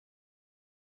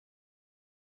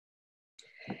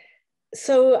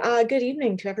Good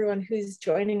evening to everyone who's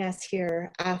joining us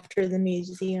here after the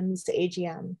museum's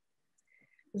AGM.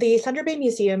 The Thunder Bay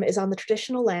Museum is on the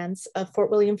traditional lands of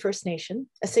Fort William First Nation,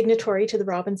 a signatory to the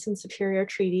Robinson-Superior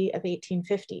Treaty of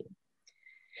 1850.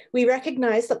 We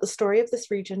recognize that the story of this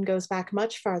region goes back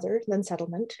much farther than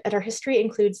settlement, and our history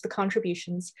includes the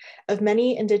contributions of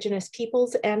many Indigenous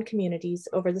peoples and communities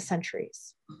over the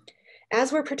centuries.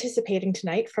 As we're participating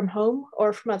tonight from home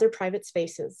or from other private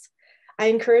spaces, I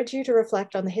encourage you to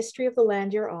reflect on the history of the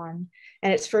land you're on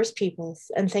and its first peoples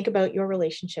and think about your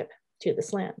relationship to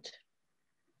this land.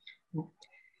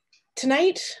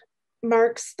 Tonight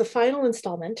marks the final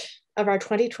installment of our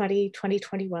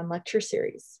 2020-2021 lecture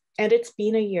series, and it's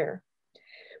been a year.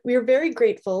 We are very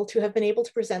grateful to have been able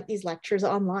to present these lectures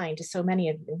online to so many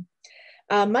of you.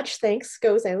 Much thanks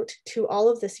goes out to all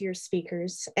of this year's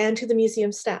speakers and to the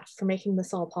museum staff for making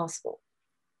this all possible.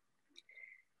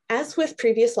 As with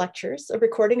previous lectures, a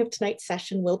recording of tonight's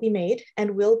session will be made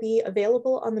and will be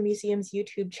available on the museum's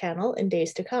YouTube channel in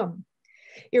days to come.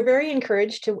 You're very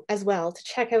encouraged as well to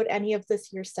check out any of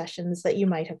this year's sessions that you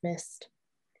might have missed.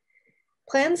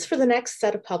 Plans for the next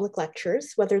set of public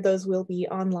lectures, whether those will be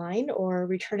online or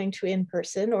returning to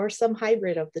in-person or some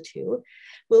hybrid of the two,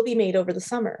 will be made over the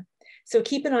summer. So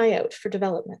keep an eye out for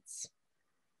developments.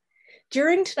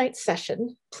 During tonight's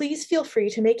session, please feel free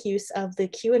to make use of the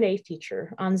Q&A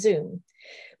feature on Zoom.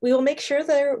 We will make sure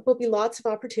there will be lots of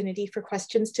opportunity for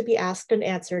questions to be asked and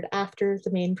answered after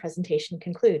the main presentation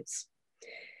concludes.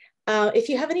 If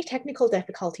you have any technical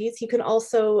difficulties, you can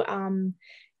also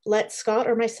let Scott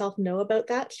or myself know about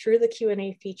that through the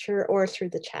Q&A feature or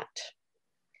through the chat.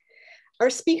 Our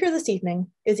speaker this evening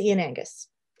is Iain Angus.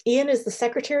 Iain is the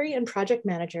Secretary and Project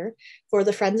Manager for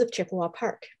the Friends of Chippewa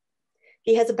Park.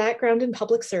 He has a background in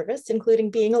public service, including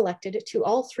being elected to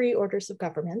all 3 orders of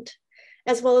government,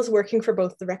 as well as working for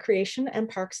both the Recreation and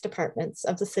Parks departments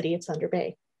of the City of Thunder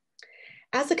Bay.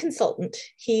 As a consultant,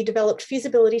 he developed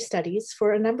feasibility studies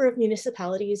for a number of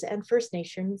municipalities and First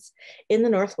Nations in the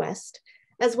Northwest,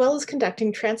 as well as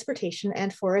conducting transportation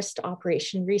and forest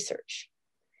operation research.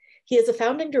 He is a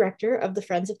founding director of the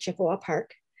Friends of Chippewa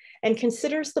Park and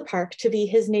considers the park to be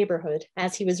his neighborhood,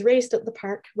 as he was raised at the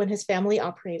park when his family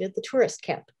operated the tourist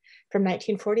camp from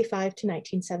 1945 to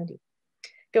 1970.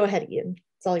 Go ahead, Iain,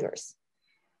 it's all yours.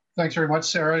 Thanks very much,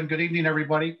 Sarah, and good evening,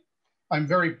 everybody. I'm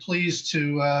very pleased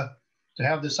to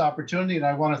have this opportunity, and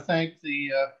I want to thank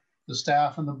the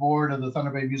staff and the board of the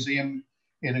Thunder Bay Museum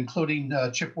in including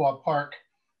Chippewa Park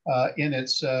in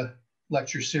its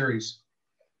lecture series.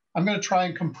 I'm going to try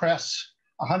and compress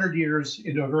 100 years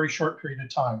into a very short period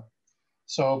of time.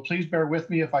 So please bear with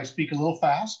me if I speak a little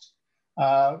fast,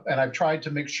 and I've tried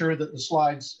to make sure that the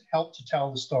slides help to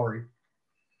tell the story.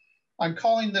 I'm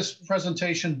calling this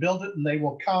presentation Build It and They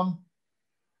Will Come,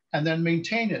 and then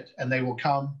Maintain It and They Will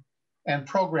Come, and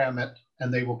Program It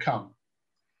and They Will Come.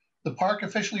 The park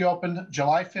officially opened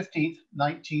July 15th,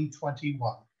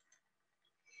 1921.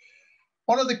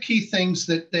 One of the key things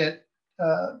that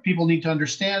people need to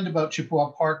understand about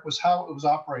Chippewa Park was how it was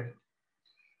operated.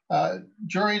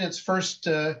 During its first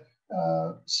 50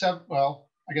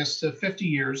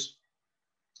 years,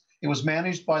 it was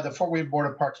managed by the Fort William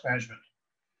Board of Parks Management.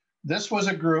 This was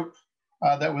a group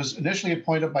that was initially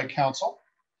appointed by council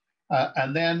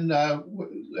and then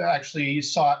actually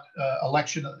sought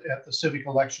election at the civic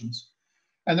elections.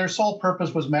 And their sole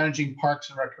purpose was managing parks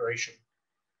and recreation.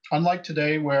 Unlike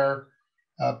today, where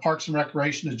Parks and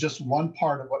Recreation is just one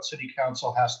part of what City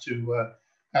Council has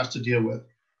to deal with,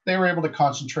 they were able to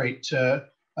concentrate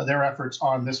their efforts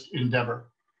on this endeavor.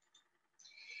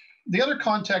 The other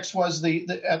context was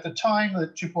at the time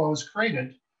that Chippewa was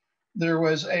created, there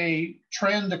was a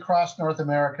trend across North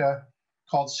America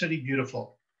called City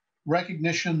Beautiful,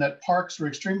 recognition that parks were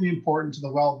extremely important to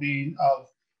the well-being of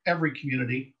every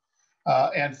community,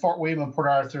 and Fort William and Port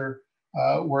Arthur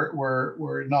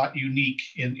were not unique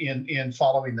in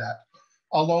following that.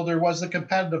 Although there was a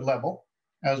competitive level,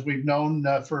 as we've known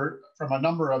from a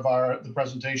number of the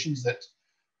presentations, that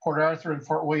Port Arthur and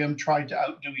Fort William tried to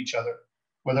outdo each other,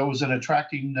 whether it was in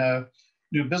attracting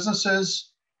new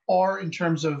businesses or in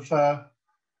terms of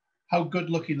how good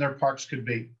looking their parks could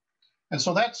be. And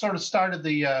so that sort of started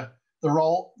the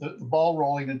ball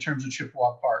rolling in terms of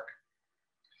Chippewa Park.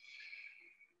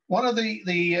 One of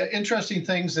the interesting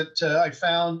things that I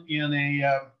found in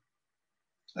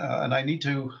and I need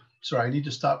to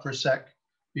stop for a sec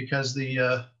because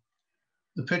the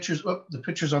pictures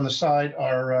on the side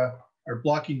are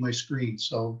blocking my screen.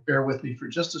 So bear with me for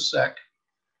just a sec.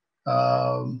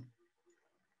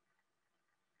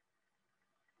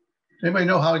 Anybody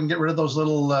know how I can get rid of those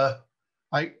little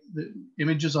the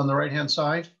images on the right-hand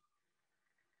side?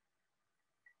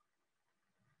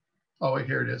 Oh,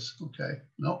 here it is. Okay.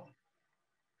 No.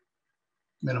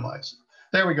 Minimize.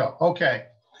 There we go. Okay.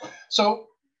 So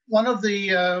one of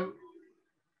the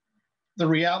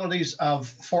realities of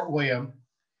Fort William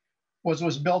was it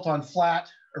was built on flat,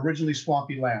 originally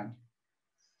swampy land.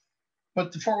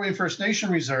 But the Fort William First Nation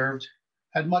Reserve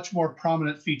had much more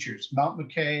prominent features. Mount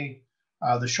McKay,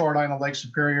 the shoreline of Lake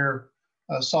Superior,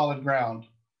 solid ground.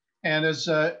 And as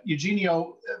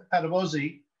Eugenio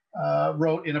Padavozzi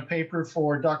wrote in a paper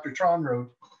for Dr. Tronrood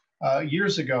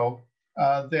years ago,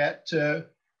 that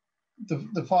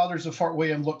the fathers of Fort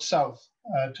William looked south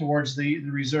towards the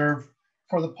reserve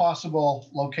for the possible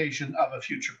location of a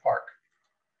future park.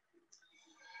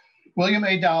 William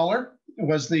A. Dowler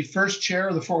was the first chair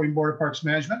of the Fort William Board of Parks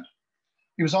Management.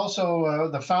 He was also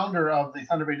the founder of the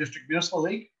Thunder Bay District Municipal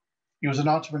League. He was an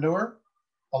entrepreneur,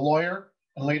 a lawyer,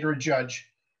 and later a judge.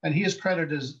 And he is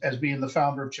credited as being the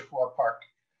founder of Chippewa Park.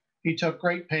 He took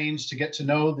great pains to get to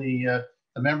know the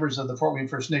members of the Fort William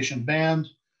First Nation band,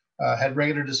 had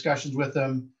regular discussions with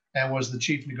them, and was the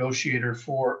chief negotiator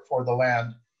for the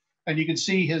land. And you can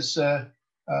see his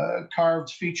carved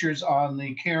features on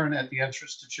the cairn at the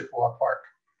entrance to Chippewa Park.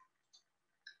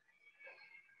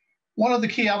 One of the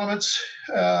key elements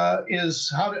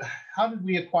is how did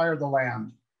we acquire the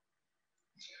land?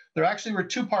 There actually were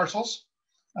two parcels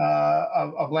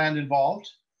of land involved.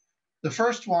 The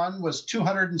first one was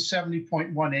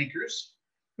 270.1 acres,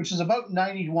 which is about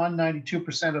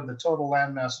 92% of the total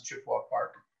land mass of Chippewa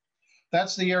Park.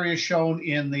 That's the area shown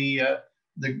in the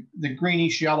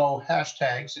greenish yellow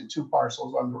hashtags in two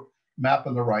parcels on the map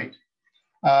on the right.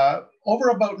 Over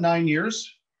about 9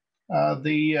 years,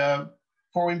 the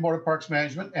Fort William Board of Parks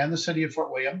Management and the City of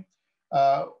Fort William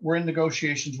were in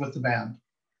negotiations with the band.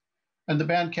 And the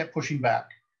band kept pushing back.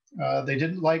 They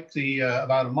didn't like the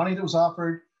amount of money that was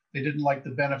offered. They didn't like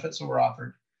the benefits that were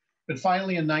offered. But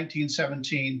finally, in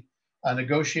 1917, a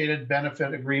negotiated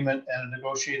benefit agreement and a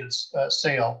negotiated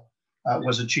sale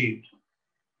was achieved.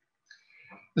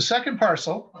 The second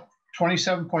parcel,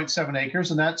 27.7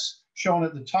 acres, and that's shown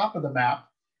at the top of the map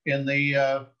in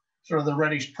the sort of the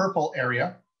reddish purple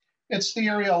area. It's the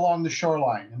area along the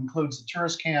shoreline. It includes the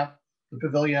tourist camp, the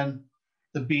pavilion,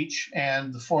 the beach,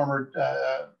 and the former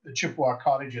Chippewa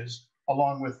cottages,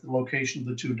 along with the location of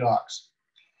the two docks.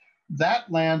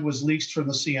 That land was leased from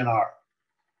the CNR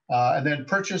and then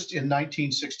purchased in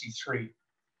 1963.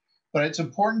 But it's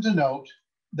important to note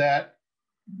that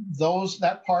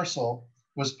that parcel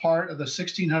was part of the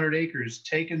 1,600 acres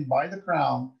taken by the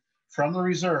Crown from the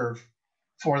reserve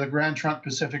for the Grand Trunk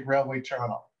Pacific Railway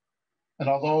Terminal. And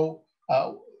although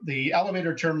the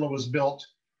elevator terminal was built,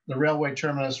 the railway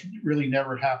terminus really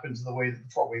never happened the way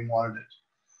that Fort William wanted it.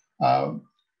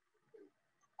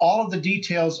 All of the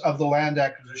details of the land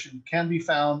acquisition can be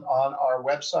found on our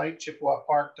website,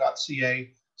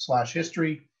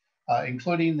 chippewapark.ca/history,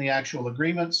 including the actual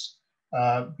agreements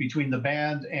between the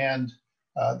band and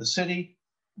the city,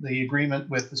 the agreement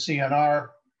with the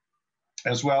CNR,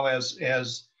 as well as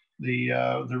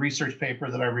the research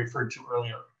paper that I referred to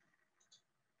earlier.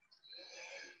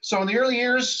 So in the early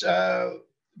years,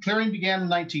 clearing began in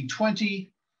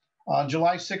 1920. On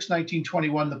July 6,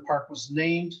 1921, the park was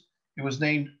named. It was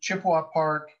named Chippewa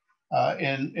Park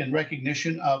in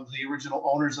recognition of the original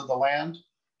owners of the land,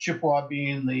 Chippewa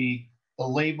being the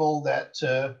label that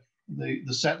the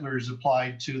settlers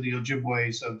applied to the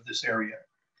Ojibways of this area.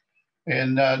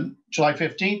 And July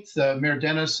 15th, Mayor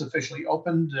Dennis officially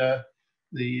opened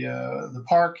the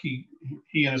park. He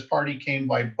and his party came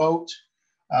by boat.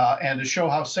 And to show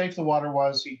how safe the water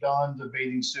was, he donned a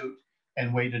bathing suit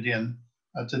and waded in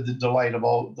to the delight of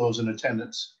all those in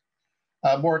attendance.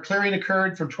 More clearing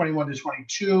occurred from 21 to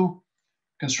 22.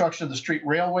 Construction of the street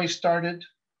railway started.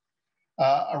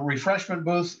 A refreshment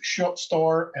booth,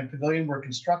 store, and pavilion were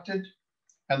constructed,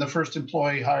 and the first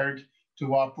employee hired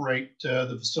to operate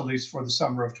the facilities for the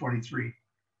summer of 23.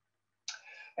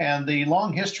 And the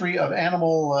long history of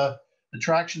animal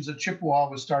attractions at Chippewa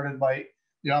was started by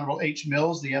the Honorable H.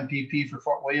 Mills, the MPP for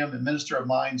Fort William and Minister of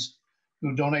Mines,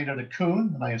 who donated a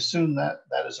coon, and I assume that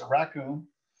is a raccoon,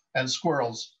 and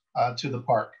squirrels to the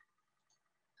park.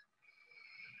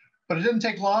 But it didn't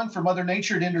take long for Mother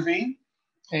Nature to intervene,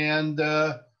 and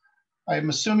I'm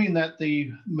assuming that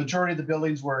the majority of the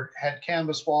buildings had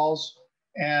canvas walls,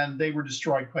 and they were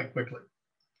destroyed quite quickly.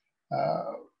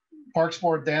 Parks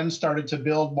Board then started to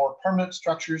build more permanent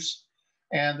structures,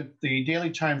 and the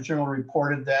Daily Times Journal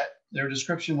reported that their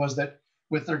description was that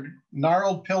with their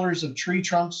gnarled pillars of tree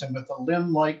trunks and with a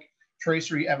limb-like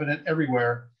tracery evident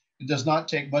everywhere, it does not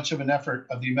take much of an effort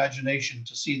of the imagination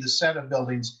to see the set of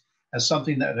buildings as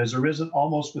something that has arisen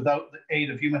almost without the aid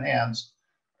of human hands,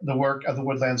 the work of the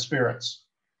woodland spirits.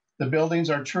 The buildings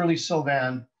are truly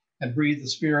Sylvan and breathe the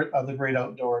spirit of the great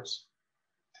outdoors.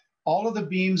 All of the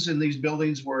beams in these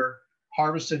buildings were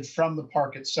harvested from the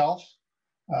park itself,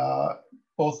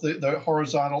 both the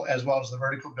horizontal as well as the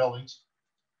vertical buildings.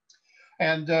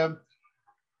 And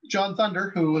John Thunder,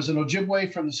 who was an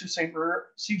Ojibwe from the Sault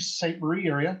Ste. Marie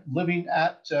area, living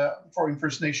at Fort William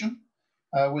First Nation,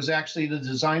 was actually the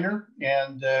designer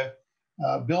and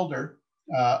builder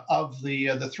of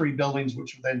the three buildings,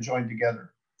 which were then joined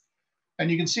together. And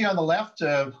you can see on the left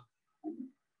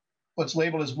what's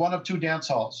labeled as one of two dance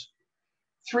halls.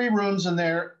 3 rooms in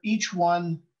there, each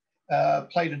one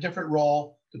played a different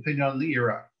role depending on the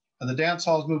era. And the dance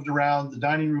halls moved around, the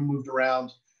dining room moved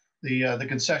around, the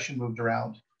concession moved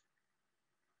around.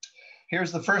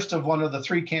 Here's the first of one of the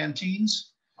 3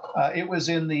 canteens. It was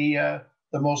in the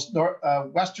most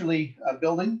westerly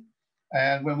building.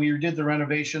 And when we did the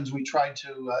renovations, we tried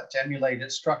to emulate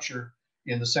its structure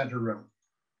in the center room.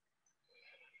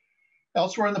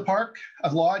 Elsewhere in the park,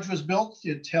 a lodge was built.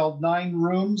 It held 9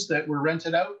 rooms that were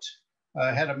rented out.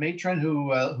 Had a matron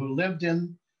who lived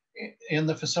in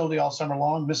the facility all summer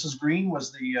long. Mrs. Green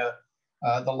was the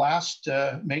last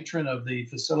matron of the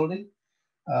facility.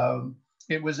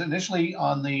 It was initially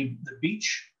on the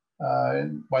beach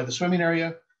by the swimming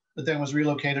area, but then was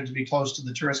relocated to be close to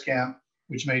the tourist camp,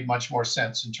 which made much more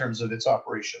sense in terms of its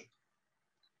operation.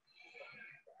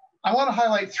 I want to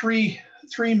highlight three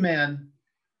men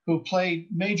who played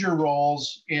major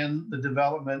roles in the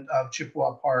development of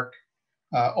Chippewa Park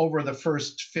over the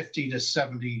first 50 to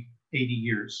 70, 80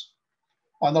 years.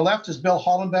 On the left is Bill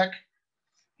Hollenbeck.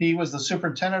 He was the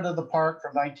superintendent of the park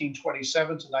from 1927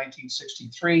 to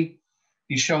 1963.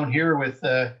 He's shown here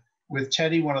with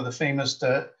Teddy, one of the famous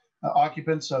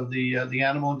occupants of the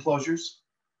animal enclosures.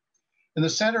 In the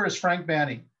center is Frank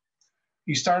Banning.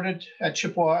 He started at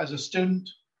Chippewa as a student,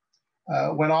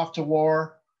 went off to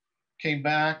war, came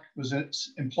back, was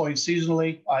employed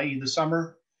seasonally, i.e. the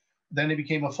summer. Then he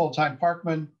became a full-time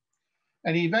parkman,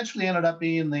 and he eventually ended up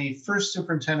being the first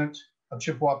superintendent of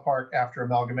Chippewa Park after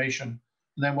amalgamation,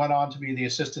 and then went on to be the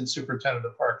assistant superintendent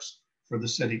of parks for the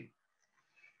city.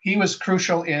 He was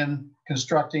crucial in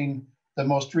constructing the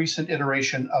most recent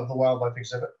iteration of the wildlife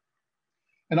exhibit.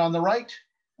 And on the right,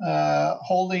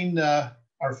 holding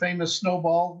our famous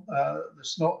snowball,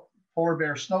 the polar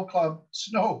bear snow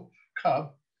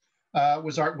cub,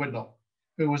 was Art Widnell,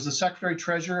 who was the Secretary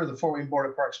Treasurer of the Fort William Board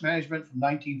of Parks Management from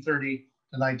 1930 to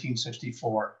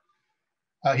 1964.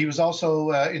 He was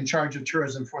also in charge of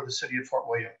tourism for the city of Fort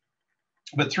William.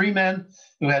 But 3 men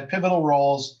who had pivotal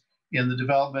roles in the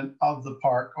development of the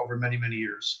park over many, many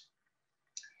years.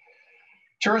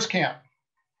 Tourist camp.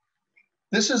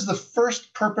 This is the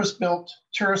first purpose-built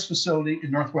tourist facility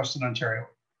in Northwestern Ontario.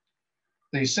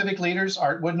 The civic leaders,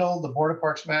 Art Widnell, the Board of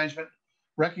Parks Management,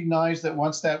 recognized that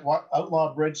once that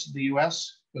outlaw bridge to the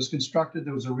US was constructed,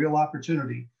 there was a real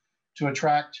opportunity to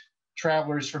attract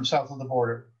travelers from south of the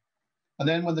border. And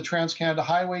then when the Trans-Canada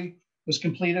Highway was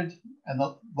completed and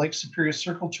the Lake Superior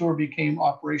Circle Tour became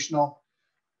operational,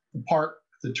 the park,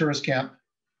 the tourist camp,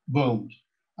 boomed.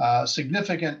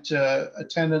 Significant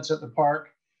attendance at the park,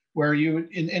 where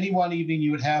in any one evening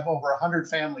you would have over 100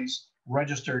 families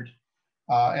registered.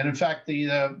 And in fact,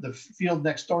 the field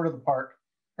next door to the park,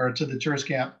 or to the tourist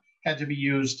camp, had to be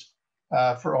used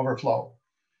for overflow.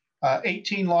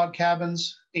 18 log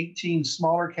cabins, 18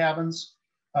 smaller cabins,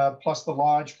 plus the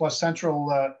lodge, plus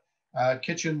central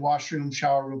kitchen, washroom,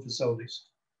 shower room facilities.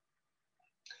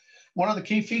 One of the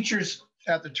key features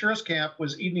at the tourist camp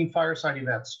was evening fireside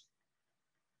events.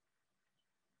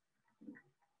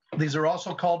 These are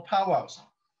also called powwows,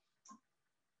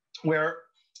 where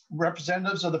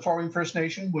representatives of the Fort William First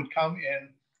Nation would come in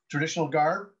traditional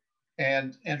garb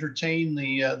and entertain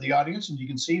the audience. And you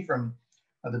can see from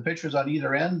the pictures on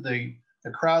either end, the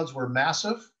crowds were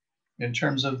massive in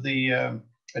terms of the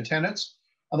attendance.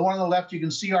 On the one on the left, you can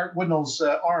see Art Widnell's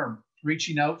arm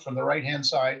reaching out from the right-hand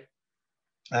side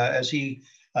as he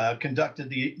conducted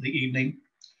the evening.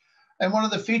 And one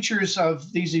of the features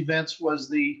of these events was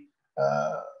the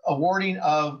awarding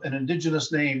of an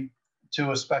Indigenous name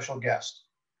to a special guest.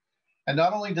 And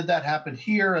not only did that happen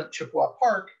here at Chippewa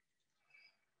Park,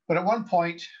 but at one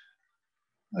point,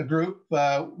 a group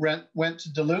went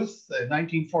to Duluth in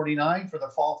 1949 for the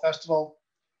Fall Festival,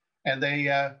 and they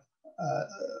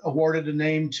awarded a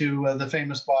name to the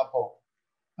famous Bob Hope.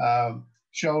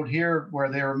 Showed here where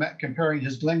they were comparing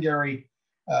his Glengarry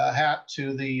hat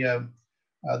to the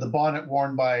bonnet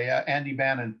worn by Andy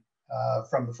Bannon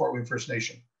from the Fort William First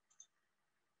Nation.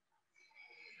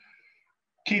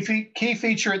 Key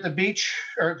feature at the beach,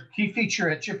 or key feature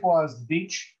at Chippewa is the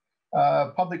beach,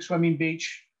 public swimming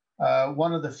beach,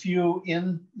 one of the few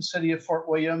in the city of Fort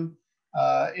William,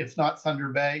 if not Thunder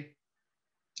Bay.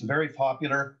 Very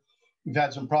popular. We've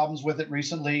had some problems with it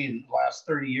recently in the last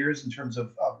 30 years in terms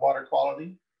of water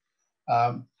quality.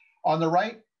 On the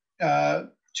right,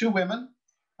 two women.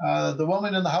 The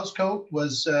woman in the housecoat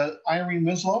was Irene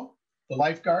Winslow, the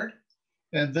lifeguard,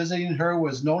 and visiting her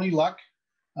was Noni Luck,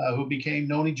 who became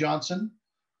Noni Johnson,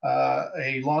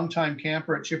 a longtime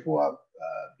camper at Chippewa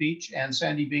Beach and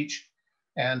Sandy Beach,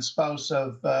 and spouse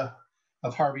of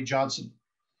Harvey Johnson.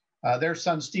 Their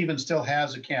son Stephen still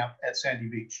has a camp at Sandy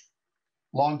Beach.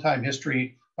 Long-time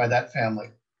history by that family.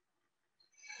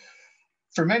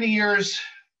 For many years,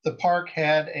 the park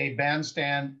had a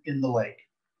bandstand in the lake.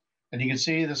 And you can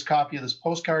see this copy of this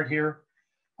postcard here.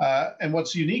 And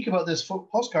what's unique about this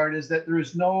postcard is that there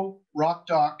is no rock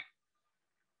dock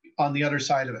on the other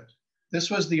side of it.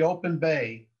 This was the open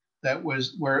bay that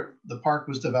was where the park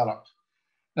was developed.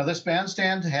 Now, this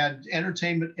bandstand had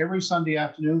entertainment every Sunday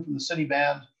afternoon from the city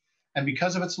band. And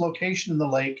because of its location in the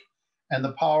lake and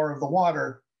the power of the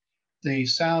water, the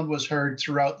sound was heard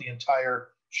throughout the entire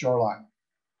shoreline.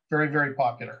 Very, very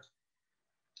popular.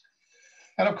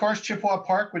 And of course, Chippewa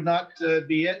Park would not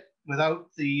be it without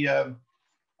the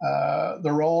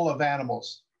role of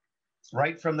animals.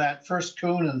 Right from that first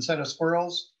coon and set of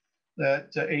squirrels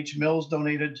that H. Mills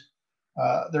donated,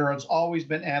 there has always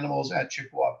been animals at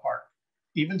Chippewa Park.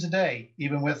 Even today,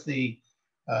 even with the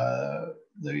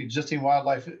existing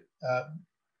wildlife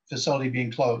facility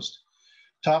being closed.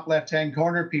 Top left-hand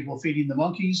corner, people feeding the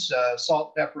monkeys,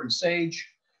 salt, pepper, and sage.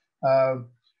 The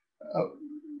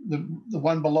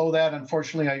one below that,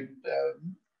 unfortunately, I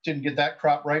didn't get that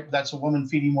crop right, but that's a woman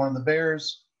feeding one of the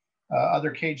bears.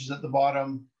 Other cages at the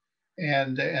bottom.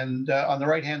 And on the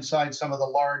right-hand side, some of the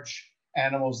large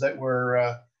animals that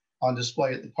were on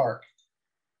display at the park.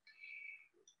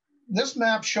 This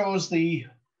map shows the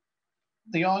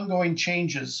ongoing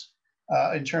changes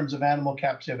in terms of animal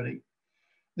captivity.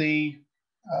 The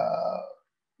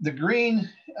green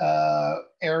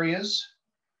areas,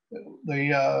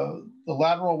 the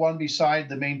lateral one beside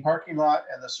the main parking lot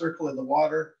and the circle in the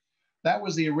water, that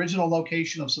was the original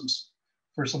location of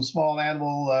for some small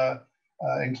animal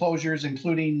enclosures,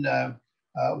 including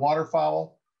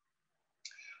waterfowl.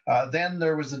 Then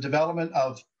there was the development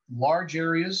of large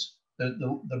areas,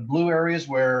 the blue areas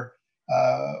where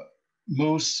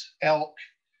moose, elk,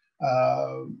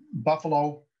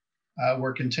 buffalo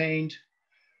were contained.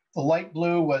 The light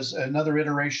blue was another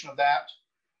iteration of that.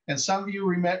 And some of you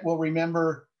will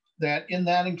remember that in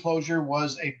that enclosure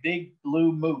was a big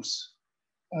blue moose.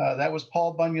 That was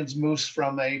Paul Bunyan's moose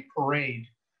from a parade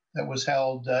that was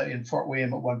held in Fort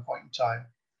William at one point in time.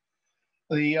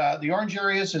 The orange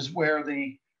areas is where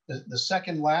the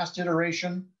second last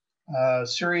iteration,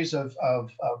 series of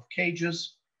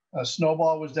cages.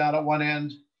 Snowball was down at one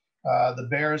end. The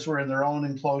bears were in their own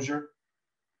enclosure.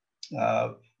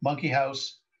 Monkey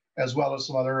house, as well as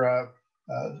some other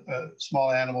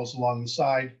small animals along the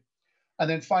side. And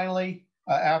then finally,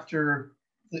 after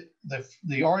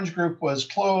the orange group was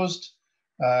closed,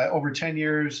 over 10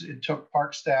 years, it took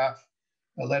park staff,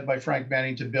 led by Frank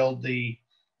Manning, to build the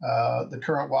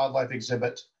current wildlife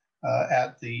exhibit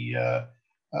at the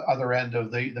other end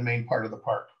of the main part of the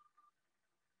park.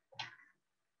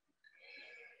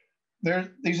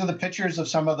 These are the pictures of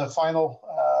some of the final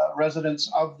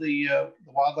residents of the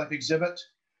wildlife exhibit.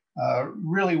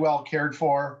 Really well cared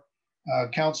for.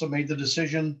 Council made the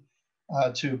decision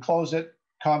to close it,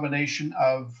 combination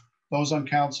of those on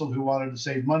council who wanted to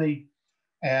save money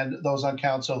and those on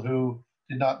council who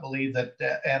did not believe that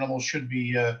animals should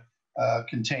be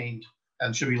contained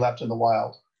and should be left in the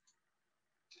wild.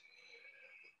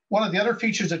 One of the other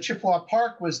features of Chippewa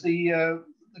Park was the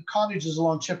cottages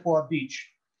along Chippewa Beach.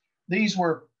 These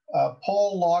were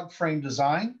pole log frame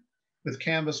design with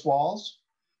canvas walls.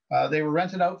 They were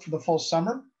rented out for the full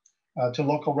summer to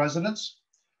local residents.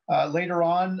 Later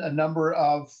on, a number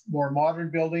of more modern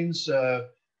buildings,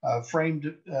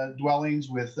 framed dwellings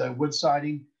with wood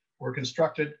siding were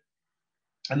constructed.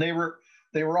 And they were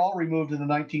all removed in the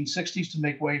 1960s to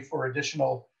make way for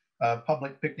additional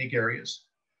public picnic areas.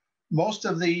 Most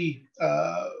of the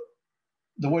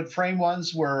wood frame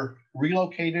ones were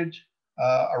relocated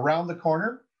around the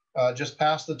corner, just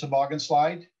past the toboggan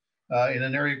slide in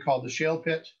an area called the Shale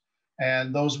Pit.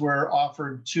 And those were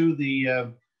offered to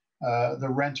the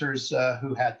renters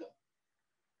who had them.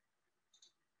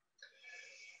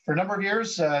 For a number of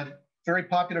years, very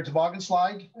popular toboggan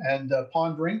slide and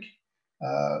pond rink,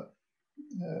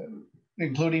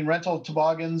 including rental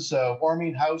toboggans,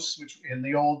 warming house, which in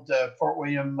the old Fort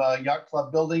William Yacht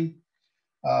Club building,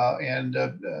 and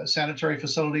sanitary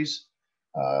facilities.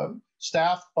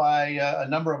 staffed by a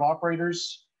number of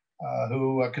operators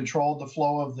who controlled the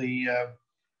flow of the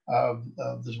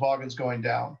toboggans going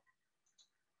down.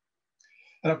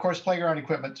 And of course, playground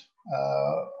equipment,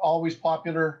 always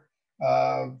popular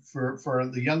for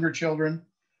the younger children.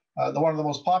 One of the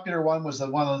most popular one was the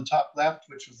one on the top left,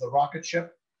 which was the rocket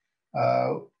ship.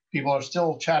 People are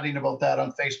still chatting about that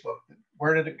on Facebook.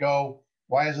 Where did it go?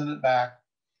 Why isn't it back?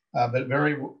 But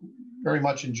very, very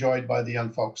much enjoyed by the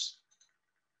young folks.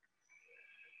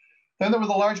 Then there were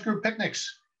the large group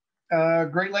picnics.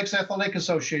 Great Lakes Athletic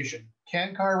Association,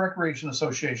 Cancar Recreation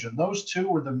Association. Those two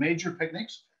were the major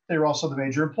picnics. They were also the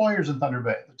major employers in Thunder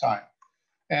Bay at the time.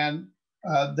 And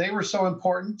they were so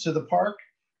important to the park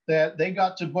that they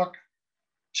got to book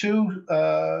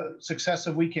 2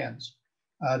 successive weekends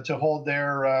to hold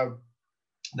their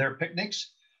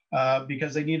picnics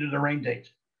because they needed a rain date.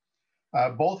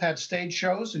 Both had stage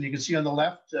shows, and you can see on the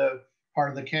left part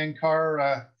of the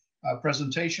Cancar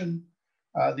presentation,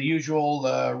 the usual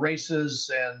races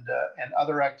and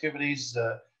other activities,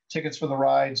 tickets for the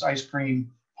rides, ice cream,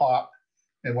 pop,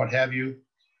 and what have you.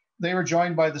 They were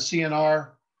joined by the CNR,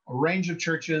 a range of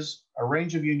churches, a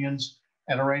range of unions,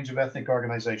 and a range of ethnic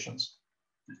organizations.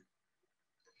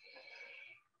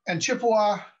 And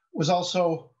Chippewa was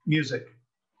also music.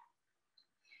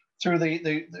 Through the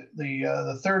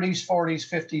 30s, 40s,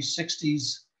 50s,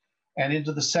 60s, and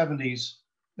into the 70s,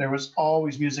 there was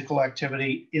always musical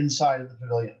activity inside of the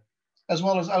pavilion, as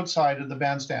well as outside of the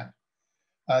bandstand.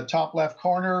 Top left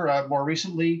corner, more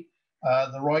recently,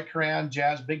 the Roy Curran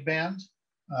Jazz Big Band.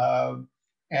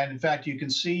 And in fact, you can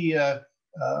see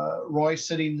Roy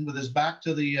sitting with his back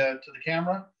to the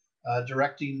camera,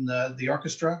 directing the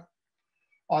orchestra.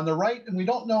 On the right, and we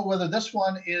don't know whether this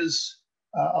one is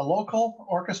a local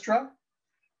orchestra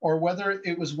or whether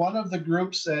it was one of the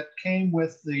groups that came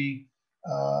with the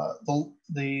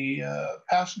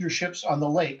passenger ships on the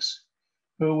lakes,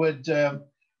 who would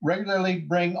regularly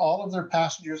bring all of their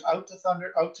passengers out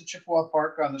to Chippewa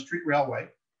Park on the street railway,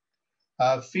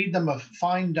 feed them a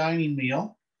fine dining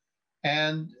meal,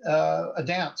 and a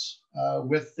dance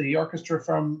with the orchestra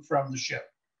from the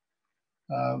ship.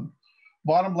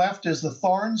 Bottom left is the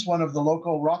Thorns, one of the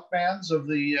local rock bands of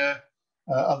the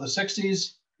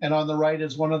 60s, and on the right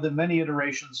is one of the many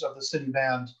iterations of the city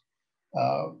band.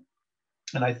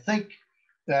 And I think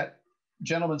that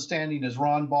gentleman standing is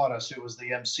Ron Bottas, who was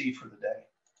the MC for the day.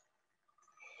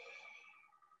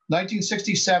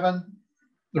 1967,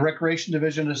 the Recreation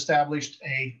Division established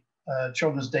a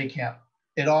children's day camp.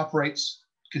 It operates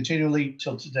continually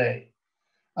till today.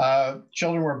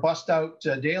 Children were bussed out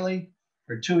daily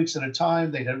for 2 weeks at a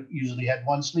time. They usually had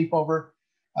one sleepover,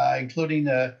 including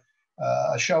a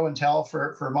show and tell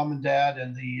for mom and dad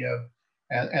and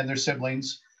their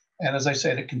siblings. And as I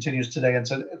said, it continues today. And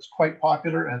so it's quite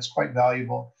popular and it's quite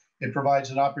valuable. It provides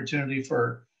an opportunity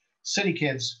for city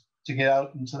kids to get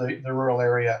out into the rural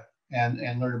area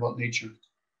and learn about nature.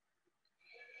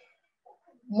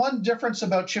 One difference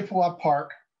about Chippewa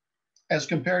Park as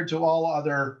compared to all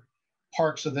other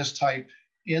parks of this type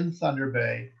in Thunder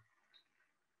Bay,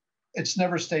 it's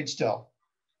never stayed still.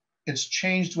 It's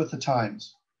changed with the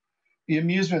times. The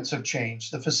amusements have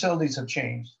changed. The facilities have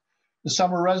changed. The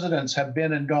summer residents have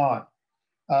been and gone.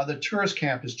 The tourist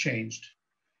camp has changed.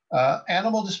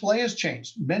 Animal display has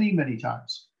changed many, many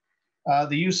times.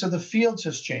 The use of the fields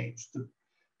has changed.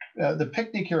 The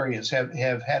picnic areas have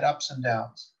had ups and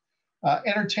downs.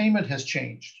 Entertainment has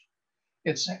changed.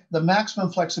 It's the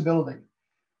maximum flexibility.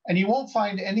 And you won't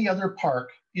find any other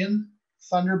park in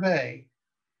Thunder Bay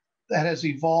that has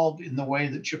evolved in the way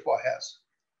that Chippewa has.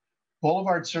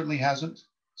 Boulevard certainly hasn't.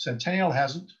 Centennial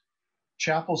hasn't.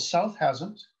 Chapel South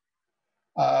hasn't.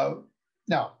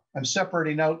 Now, I'm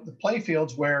separating out the play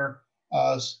fields where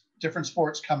different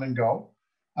sports come and go.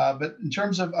 But in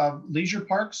terms of leisure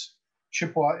parks,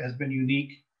 Chippewa has been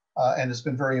unique and it's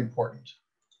been very important.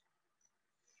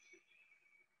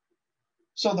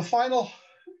 So the final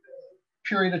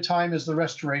period of time is the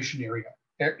restoration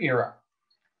era,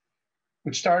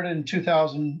 which started in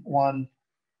 2001,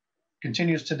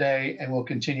 continues today, and will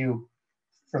continue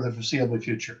for the foreseeable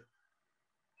future.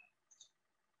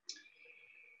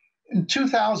 In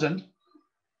 2000, the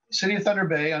City of Thunder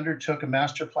Bay undertook a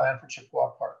master plan for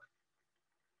Chippewa Park.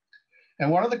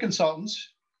 And one of the consultants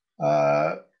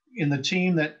in the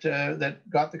team that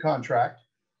got the contract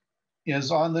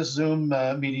is on this Zoom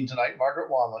meeting tonight,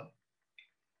 Margaret Wanlon.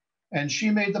 And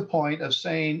she made the point of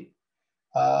saying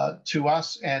to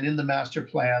us and in the master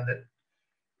plan that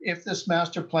if this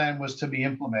master plan was to be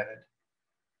implemented,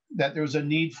 that there was a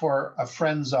need for a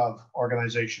Friends of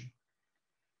organization,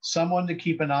 someone to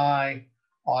keep an eye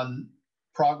on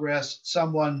progress,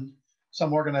 someone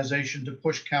some organization to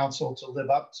push council to live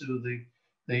up to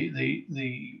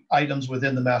the items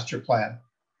within the master plan.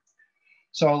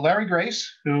 So Larry Grace,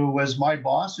 who was my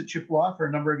boss at Chippewa for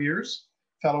a number of years,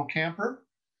 fellow camper,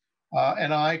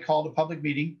 and I called a public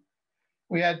meeting.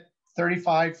 We had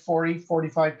 35, 40,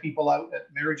 45 people out at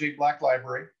Mary J. Black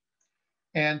Library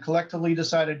and collectively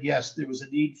decided, yes, there was a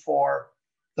need for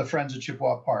the Friends of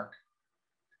Chippewa Park.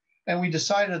 And we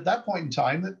decided at that point in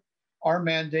time that our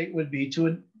mandate would be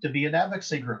to be an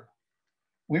advocacy group.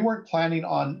 We weren't planning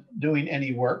on doing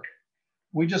any work.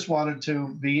 We just wanted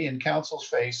to be in council's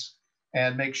face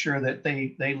and make sure that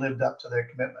they lived up to their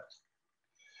commitment.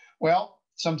 Well,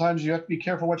 sometimes you have to be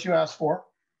careful what you ask for.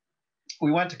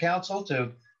 We went to council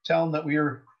to tell them that we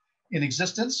were in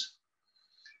existence.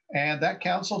 And that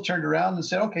council turned around and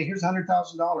said, okay, here's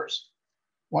 $100,000.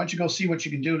 Why don't you go see what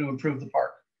you can do to improve the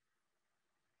park?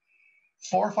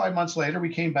 4 or 5 months later,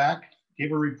 we came back,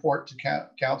 gave a report to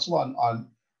council on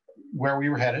where we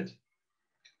were headed.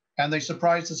 And they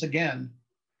surprised us again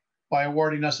by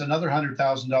awarding us another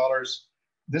 $100,000,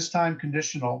 this time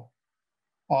conditional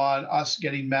on us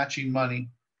getting matching money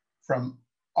from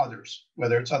others,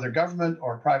 whether it's other government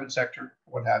or private sector,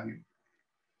 what have you.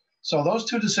 So those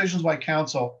two decisions by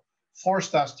council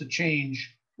forced us to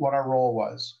change what our role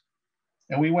was.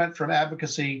 And we went from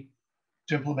advocacy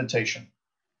to implementation.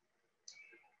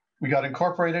 We got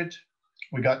incorporated,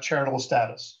 we got charitable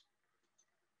status.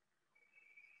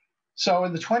 So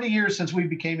in the 20 years since we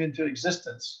became into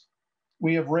existence,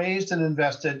 we have raised and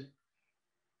invested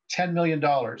 $10 million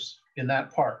in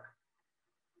that park.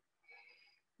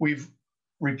 We've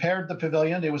repaired the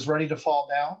pavilion. It was ready to fall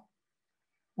down.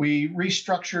 We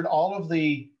restructured all of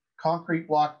the concrete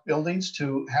block buildings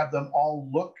to have them all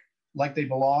look like they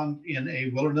belonged in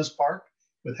a wilderness park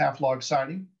with half-log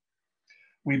siding.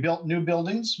 We built new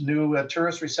buildings, new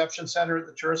tourist reception center at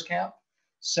the tourist camp,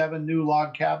 7 new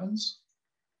log cabins.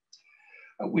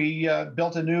 We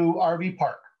built a new RV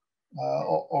park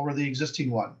over the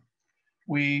existing one.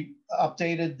 We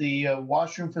updated the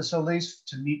washroom facilities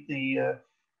to meet the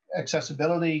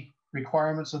accessibility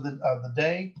requirements of the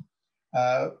day.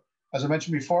 As I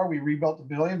mentioned before, we rebuilt the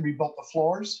pavilion, rebuilt the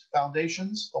floors,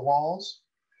 foundations, the walls.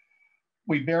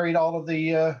 We buried all of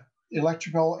the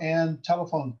electrical and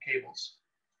telephone cables.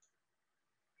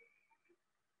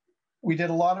 We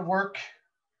did a lot of work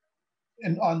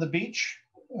on the beach,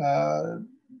 not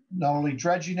only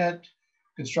dredging it,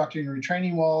 constructing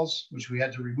retraining walls, which we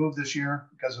had to remove this year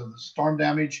because of the storm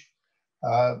damage,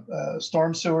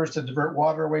 storm sewers to divert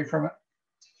water away from it.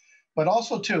 But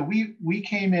also too, we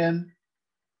came in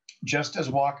just as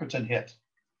Walkerton hit.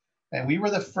 And we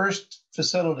were the first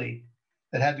facility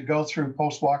that had to go through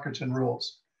post-Walkerton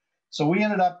rules. So we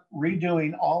ended up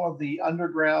redoing all of the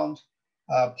underground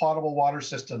potable water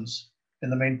systems in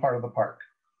the main part of the park.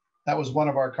 That was one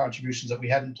of our contributions that we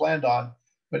hadn't planned on,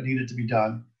 but needed to be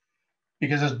done.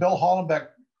 Because as Bill Hollenbeck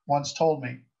once told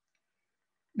me,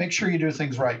 make sure you do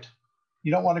things right.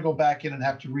 You don't want to go back in and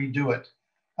have to redo it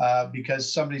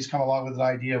because somebody's come along with an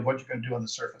idea of what you're going to do on the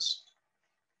surface.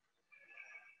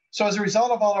 So as a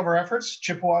result of all of our efforts,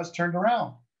 Chippewa's turned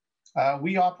around.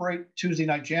 We operate Tuesday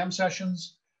night jam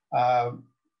sessions,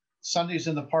 Sundays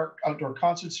in the Park outdoor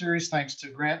concert series, thanks to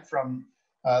Grant from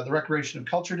the Recreation and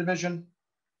Culture Division.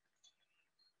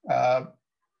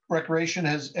 Recreation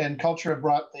and Culture have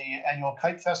brought the annual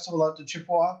Kite Festival out to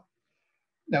Chippewa.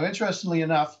 Now, interestingly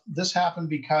enough, this happened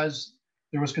because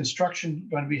there was construction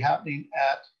going to be happening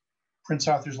at Prince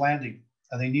Arthur's Landing,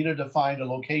 and they needed to find a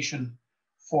location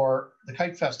for the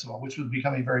Kite Festival, which was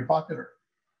becoming very popular.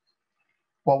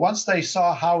 Well, once they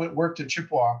saw how it worked at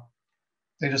Chippewa,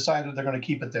 they decided they're going to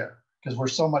keep it there because we're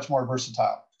so much more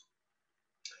versatile.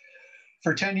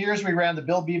 For 10 years, we ran the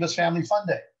Bill Beavis Family Fun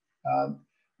Day.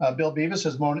 Bill Beavis,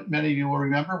 as many of you will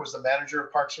remember, was the manager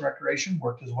of Parks and Recreation,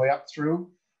 worked his way up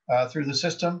through the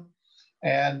system,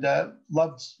 and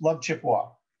loved Chippewa.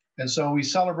 And so we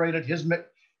celebrated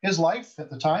his life at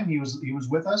the time. He was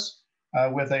with us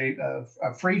with a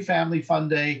free family fun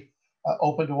day,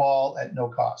 open to all at no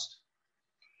cost.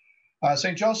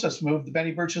 St. Joseph's moved the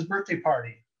Benny Birch's birthday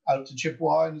party out to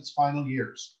Chippewa in its final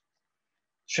years.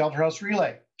 Shelter House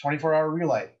Relay, 24-hour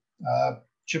relay.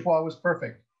 Chippewa was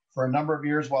perfect for a number of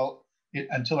years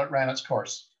until it ran its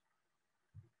course.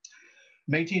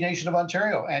 Métis Nation of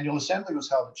Ontario annual assembly was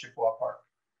held at Chippewa Park.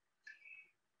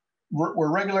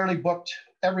 We're regularly booked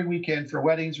every weekend for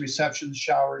weddings, receptions,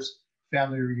 showers,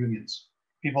 family reunions.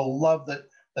 People love the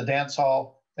dance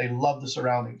hall. They love the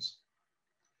surroundings.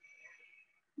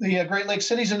 The Great Lakes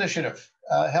Cities Initiative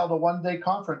held a one-day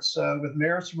conference with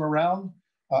mayors from around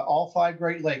all 5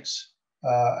 Great Lakes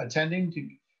attending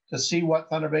to to see what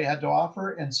Thunder Bay had to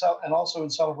offer, and also in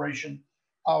celebration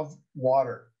of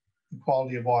water, the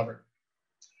quality of water.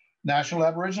 National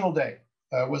Aboriginal Day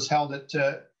was held at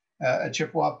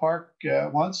Chippewa Park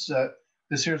once.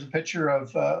 This here's a picture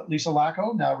of Lisa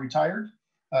Lacko, now retired,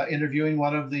 interviewing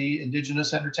one of the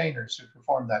Indigenous entertainers who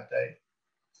performed that day.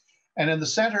 And in the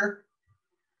center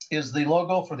is the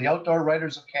logo for the Outdoor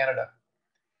Writers of Canada.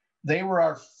 They were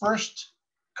our first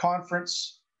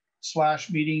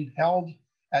conference/meeting held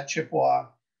at Chippewa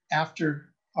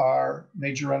after our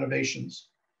major renovations.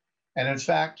 And in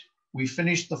fact, we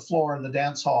finished the floor in the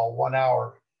dance hall 1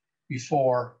 hour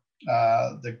before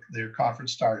their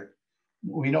conference started.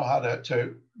 We know how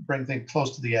to bring things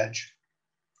close to the edge.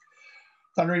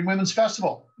 Thundering Women's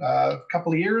Festival, a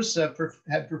couple of years,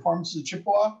 had performances at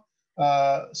Chippewa.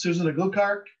 Susan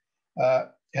Aglukart,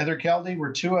 Heather Keldy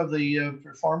were two of the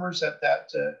performers at that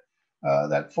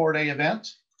 4-day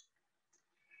event.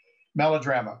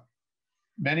 Melodrama.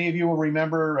 Many of you will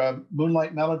remember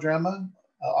Moonlight Melodrama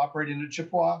operating at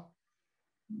Chippewa.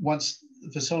 Once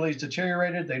the facilities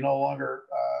deteriorated, they no longer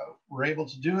were able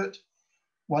to do it.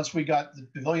 Once we got the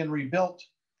pavilion rebuilt,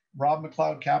 Rob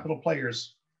McLeod Capital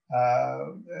Players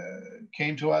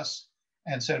came to us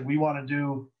and said, we want to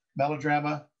do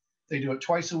Melodrama. They do it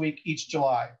twice a week, each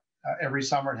July, every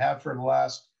summer, and have for the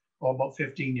last, about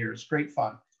 15 years. Great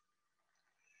fun.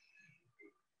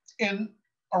 In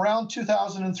around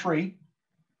 2003,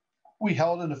 we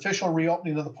held an official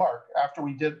reopening of the park after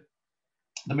we did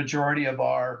the majority of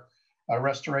our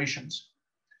restorations.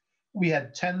 We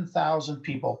had 10,000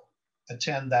 people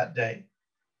attend that day.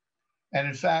 And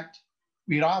in fact,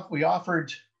 we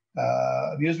offered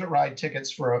amusement ride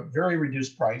tickets for a very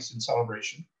reduced price in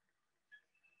celebration.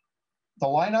 The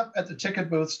lineup at the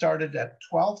ticket booth started at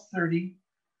 12:30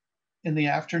 in the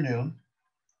afternoon.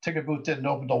 Ticket booth didn't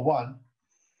open till 1,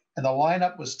 and the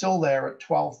lineup was still there at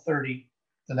 12:30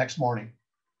 the next morning.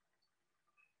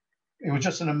 It was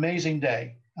just an amazing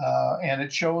day, and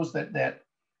it shows that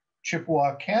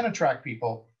Chippewa can attract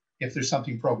people if there's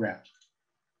something programmed.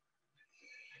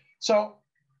 So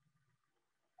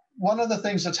one of the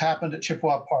things that's happened at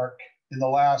Chippewa Park in the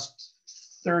last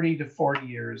 30 to 40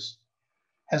 years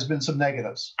has been some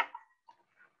negatives.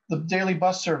 The daily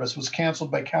bus service was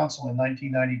canceled by council in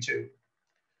 1992.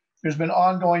 There's been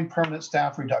ongoing permanent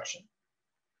staff reduction.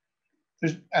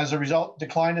 There's, as a result,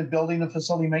 decline in building and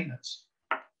facility maintenance.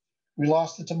 We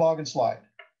lost the toboggan slide.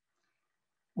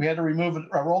 We had to remove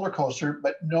a roller coaster,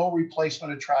 but no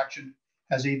replacement attraction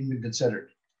has even been considered.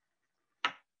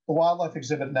 The wildlife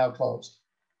exhibit now closed.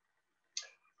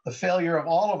 The failure of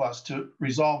all of us to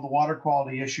resolve the water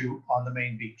quality issue on the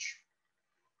main beach.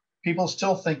 People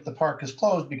still think the park is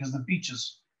closed because the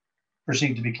beaches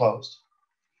perceived to be closed.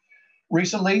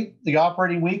 Recently, the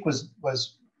operating week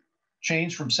was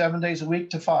changed from 7 days a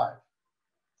week to 5.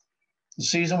 The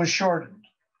season was shortened.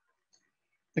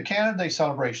 The Canada Day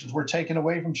celebrations were taken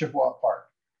away from Chippewa Park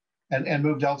and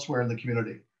moved elsewhere in the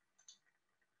community.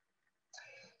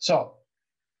 So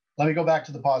let me go back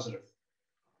to the positive.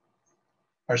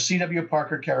 Our C.W.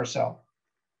 Parker Carousel,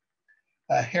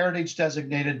 a heritage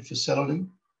designated facility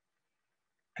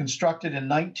constructed in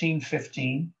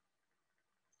 1915,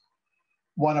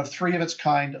 one of 3 of its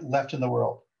kind left in the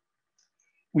world.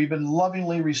 We've been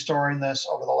lovingly restoring this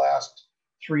over the last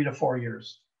 3 to 4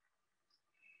 years.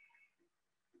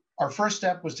 Our first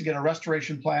step was to get a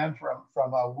restoration plan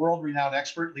from a world-renowned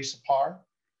expert, Lisa Parr,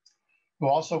 who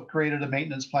also created a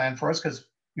maintenance plan for us, because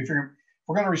we figured if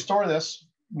we're going to restore this,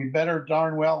 we better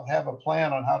darn well have a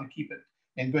plan on how to keep it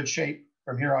in good shape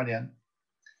from here on in.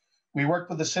 We worked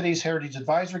with the city's Heritage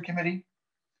Advisory Committee.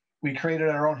 We created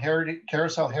our own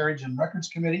Carousel Heritage and Records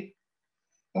Committee.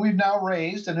 And we've now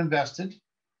raised and invested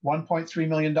 $1.3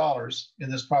 million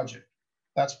in this project.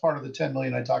 That's part of the $10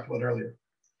 million I talked about earlier.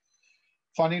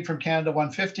 Funding from Canada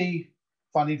 150,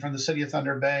 funding from the City of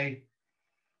Thunder Bay,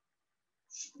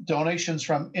 donations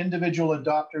from individual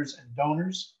adopters and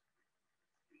donors.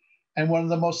 And one of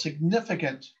the most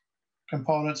significant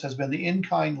components has been the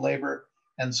in-kind labor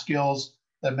and skills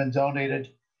that have been donated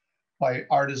by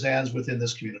artisans within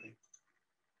this community.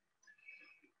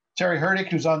 Terry Herdick,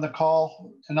 who's on the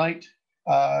call tonight,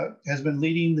 has been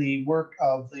leading the work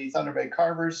of the Thunder Bay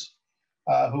carvers,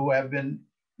 who have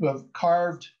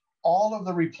carved all of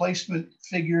the replacement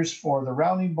figures for the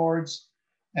rounding boards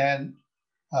and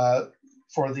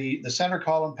for the center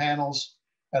column panels,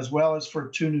 as well as for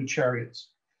 2 new chariots.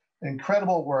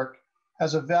 Incredible work,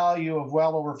 has a value of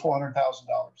well over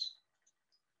 $400,000.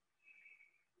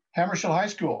 Hammershell High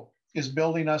School is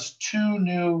building us 2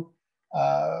 new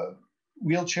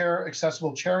wheelchair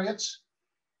accessible chariots,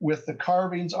 with the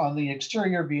carvings on the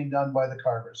exterior being done by the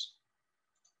carvers.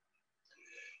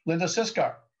 Linda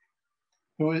Siskar,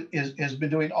 who has been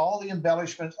doing all the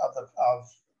embellishment of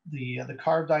the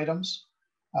carved items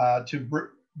to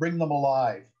bring them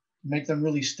alive, make them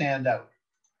really stand out.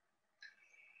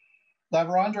 La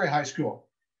Vérendrye High School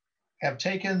have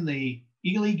taken the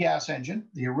Ely gas engine,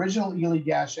 the original Ely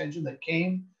gas engine that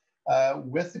came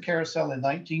with the Carousel in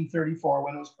 1934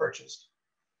 when it was purchased,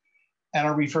 and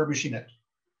are refurbishing it.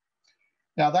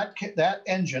 Now that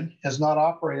engine has not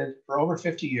operated for over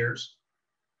 50 years.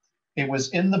 It was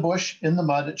in the bush, in the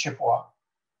mud at Chippewa,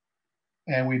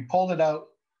 and we pulled it out,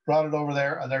 brought it over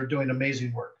there, and they're doing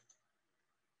amazing work.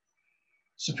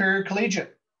 Superior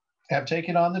Collegiate have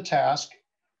taken on the task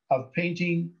of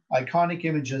painting iconic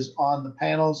images on the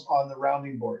panels on the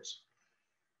rounding boards.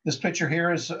 This picture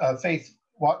here is Faith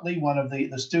Watley, one of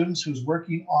the students who's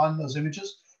working on those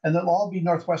images, and they'll all be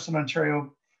Northwestern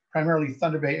Ontario, primarily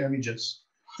Thunder Bay images.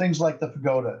 Things like the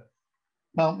pagoda,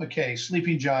 Mount McKay,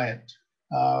 Sleeping Giant,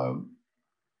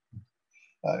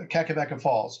 Kakaveka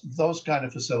Falls, those kind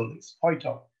of facilities,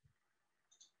 Hoito.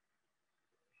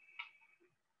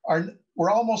 We're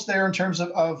almost there in terms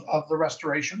of the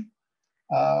restoration.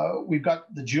 We've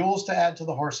got the jewels to add to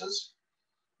the horses.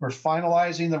 We're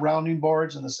finalizing the rounding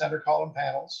boards and the center column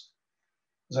panels.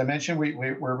 As I mentioned,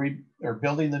 we're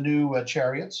building the new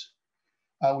chariots.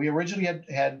 We originally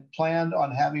had planned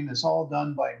on having this all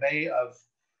done by May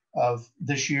of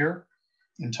this year,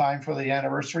 in time for the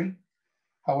anniversary.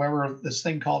 However, this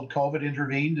thing called COVID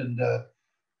intervened and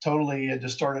totally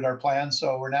distorted our plans.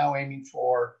 So we're now aiming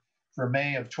for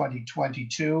May of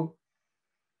 2022.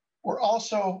 We're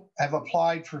also have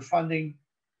applied for funding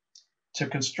to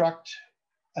construct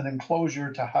an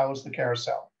enclosure to house the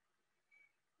Carousel.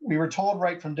 We were told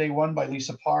right from day one by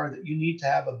Lisa Parr that you need to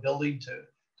have a building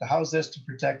to house this, to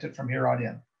protect it from here on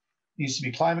in. It needs to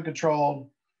be climate controlled,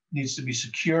 needs to be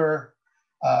secure.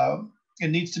 It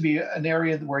needs to be an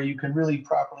area where you can really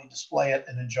properly display it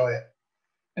and enjoy it.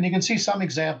 And you can see some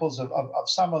examples of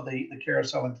some of the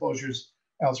Carousel enclosures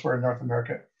elsewhere in North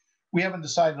America. We haven't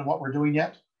decided on what we're doing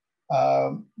yet.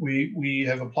 We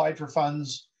have applied for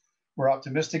funds. We're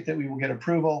optimistic that we will get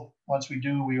approval. Once we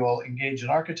do, we will engage an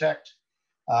architect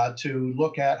to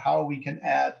look at how we can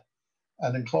add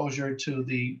an enclosure to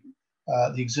the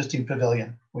existing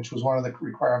pavilion, which was one of the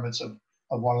requirements of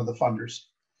one of the funders.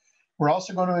 We're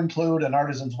also going to include an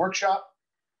artisan's workshop,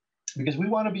 because we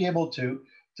want to be able to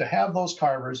have those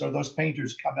carvers or those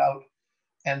painters come out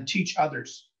and teach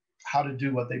others how to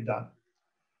do what they've done.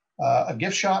 A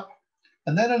gift shop,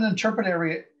 and then an interpretive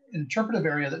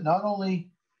area that not only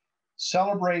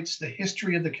celebrates the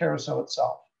history of the Carousel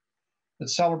itself, but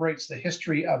celebrates the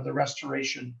history of the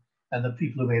restoration and the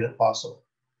people who made it possible.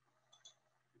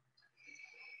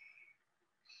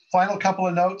 Final couple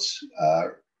of notes.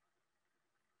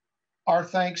 Our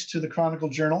thanks to the Chronicle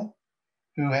Journal,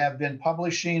 who have been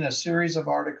publishing a series of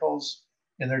articles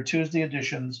in their Tuesday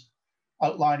editions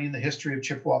outlining the history of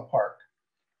Chippewa Park.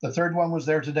 The third one was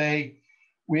there today.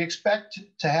 We expect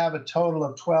to have a total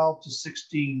of 12 to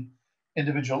 16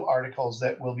 individual articles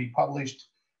that will be published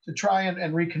to try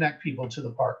and reconnect people to the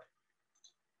park.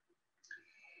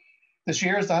 This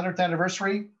year is the 100th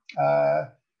anniversary,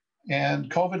 and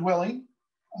COVID willing,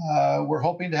 we're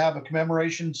hoping to have a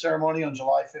commemoration ceremony on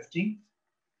July 15th.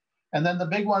 And then the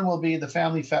big one will be the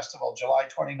Family Festival, July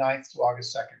 29th to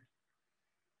August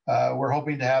 2nd. We're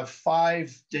hoping to have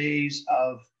 5 days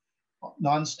of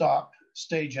nonstop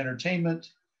stage entertainment,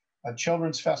 a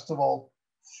children's festival,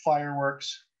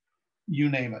 fireworks, you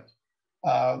name it.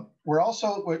 We're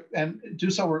also,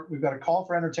 we've got a call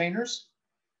for entertainers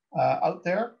out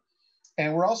there.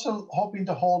 And we're also hoping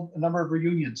to hold a number of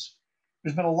reunions.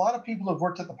 There's been a lot of people who have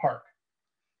worked at the park,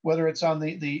 whether it's on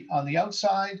the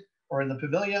outside or in the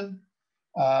pavilion,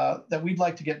 that we'd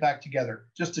like to get back together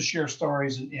just to share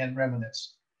stories and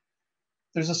reminisce.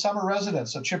 There's a summer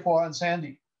residents of Chippewa and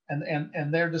Sandy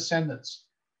and their descendants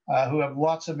who have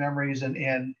lots of memories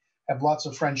and have lots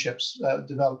of friendships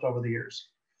developed over the years.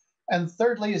 And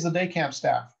thirdly is the day camp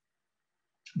staff.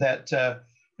 That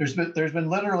there's been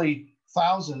literally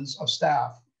thousands of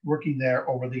staff working there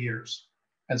over the years.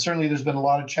 And certainly there's been a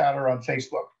lot of chatter on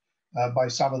Facebook by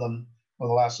some of them for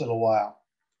the last little while.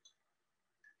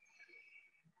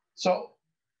 So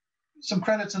some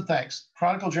credits and thanks.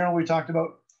 Chronicle Journal we talked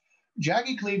about.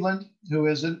 Jackie Cleveland, who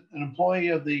is an employee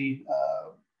of the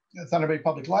Thunder Bay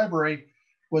Public Library,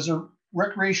 was a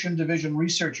Recreation Division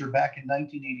researcher back in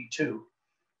 1982.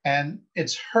 And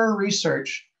it's her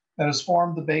research that has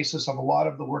formed the basis of a lot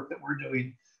of the work that we're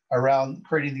doing around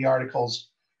creating the articles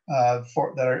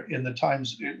that are in the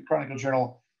Times Chronicle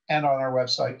Journal and on our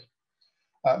website.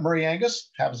 Murray Angus,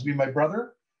 happens to be my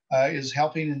brother, is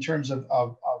helping in terms of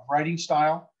writing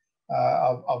style.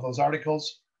 of those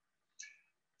articles.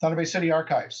 Thunder Bay City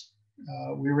Archives.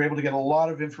 We were able to get a lot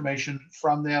of information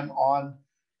from them on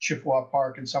Chippewa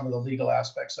Park and some of the legal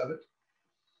aspects of it.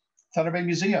 Thunder Bay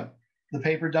Museum, the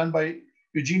paper done by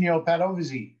Eugenio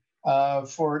Padovizzi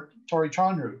for Tori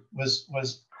Tronru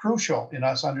was crucial in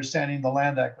us understanding the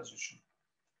land acquisition.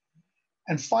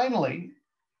 And finally,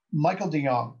 Michael de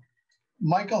Jong.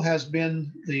 Michael has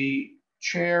been the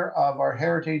chair of our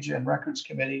Heritage and Records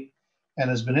Committee and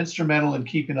has been instrumental in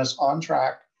keeping us on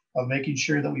track of making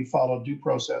sure that we follow due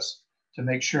process to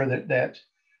make sure that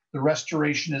the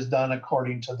restoration is done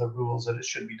according to the rules that it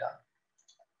should be done.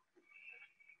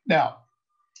 Now,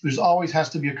 there's always has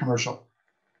to be a commercial.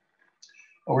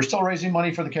 We're still raising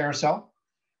money for the Carousel.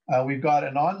 We've got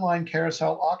an online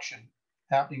Carousel auction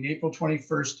happening April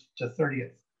 21st to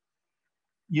 30th.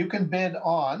 You can bid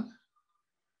on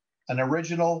an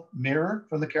original mirror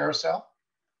from the Carousel,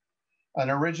 an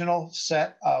original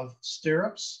set of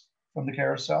stirrups from the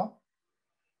Carousel.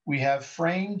 We have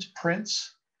framed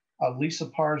prints of Lisa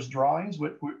Parr's drawings,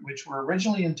 which were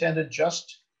originally intended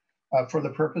just for the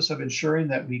purpose of ensuring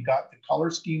that we got the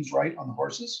color schemes right on the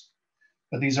horses.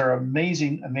 But these are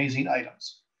amazing, amazing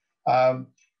items.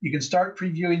 You can start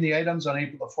previewing the items on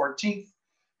April the 14th.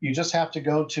 You just have to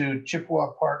go to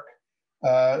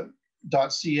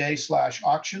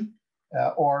chippewapark.ca/auction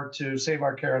or to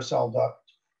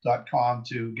saveourcarousel.com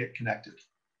to get connected.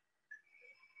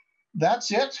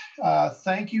 That's it.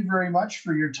 Thank you very much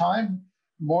for your time.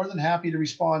 More than happy to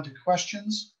respond to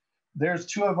questions. There's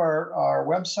 2 of our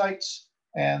websites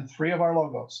and 3 of our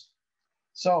logos.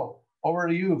 So over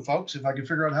to you, folks, if I can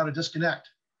figure out how to disconnect.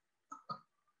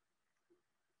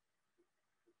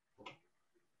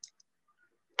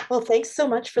 Well, thanks so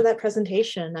much for that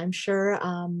presentation. I'm sure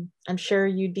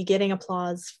you'd be getting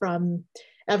applause from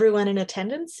everyone in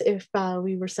attendance if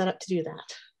we were set up to do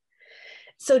that.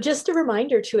 So just a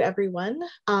reminder to everyone,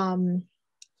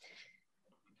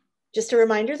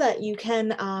 that you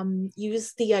can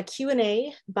use the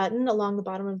Q&A button along the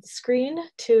bottom of the screen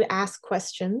to ask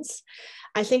questions.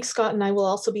 I think Scott and I will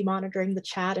also be monitoring the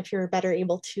chat if you're better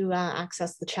able to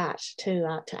access the chat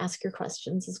to ask your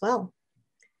questions as well.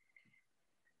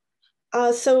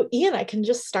 So Iain, I can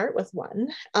just start with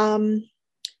one.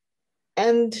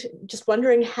 And just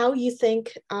wondering how you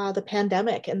think the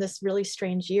pandemic and this really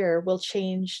strange year will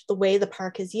change the way the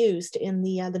park is used in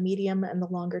the medium and the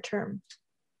longer term.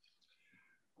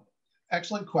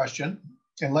 Excellent question.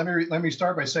 And let me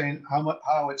start by saying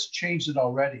how it's changed it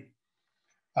already.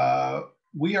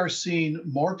 We are seeing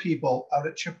more people out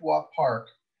at Chippewa Park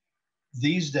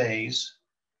these days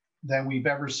than we've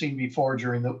ever seen before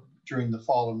during the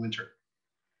fall and winter.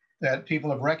 That people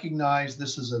have recognized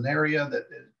this is an area that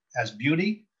has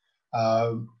beauty,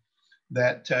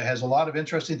 that has a lot of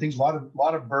interesting things, a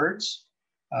lot of birds,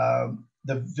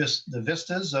 the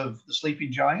vistas of the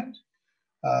sleeping giant.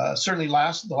 Certainly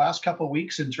the last couple of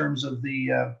weeks in terms of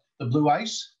the blue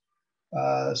ice,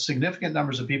 significant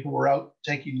numbers of people were out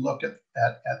taking a look at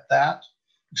that,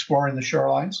 exploring the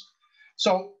shorelines.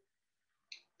 So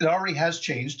it already has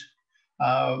changed.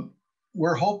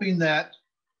 We're hoping that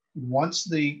once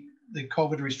the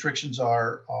COVID restrictions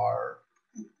are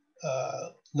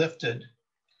lifted,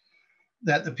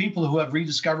 that the people who have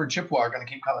rediscovered Chippewa are going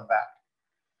to keep coming back.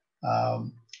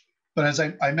 But as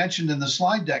I mentioned in the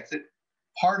slide deck, that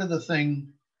part of the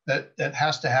thing that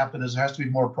has to happen is there has to be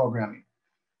more programming,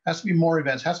 has to be more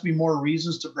events, has to be more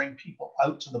reasons to bring people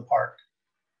out to the park.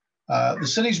 The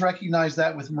cities recognize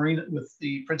that with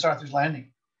the Prince Arthur's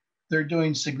Landing. They're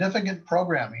doing significant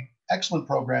programming, excellent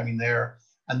programming there,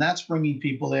 and that's bringing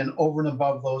people in over and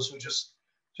above those who just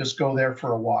go there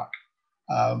for a walk.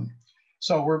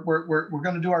 So we're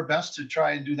going to do our best to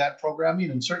try and do that programming,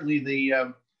 and certainly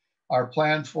our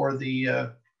plan for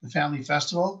the family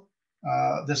festival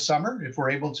this summer, if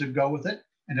we're able to go with it,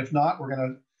 and if not, we're going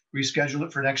to reschedule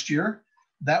it for next year.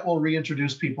 That will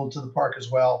reintroduce people to the park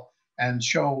as well and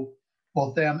show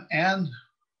both them and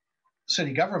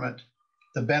city government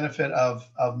the benefit of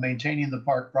maintaining the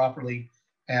park properly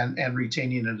and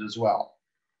retaining it as well.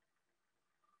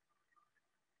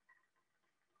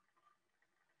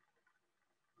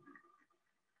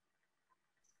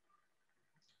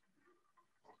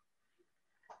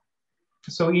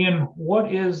 So Iain,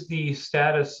 what is the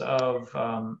status of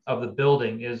the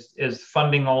building? Is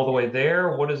funding all the way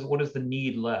there? What is the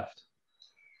need left?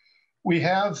 We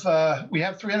have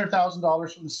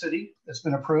 $300,000 from the city that's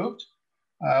been approved.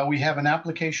 We have an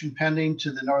application pending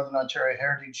to the Northern Ontario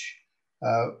Heritage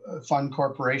Fund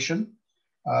Corporation,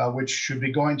 which should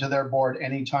be going to their board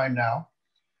anytime now.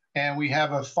 And we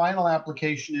have a final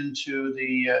application into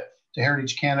to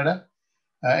Heritage Canada.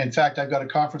 In fact, I've got a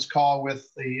conference call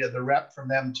with the rep from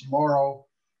them tomorrow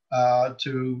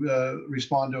to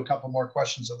respond to a couple more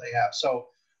questions that they have. So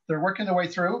they're working their way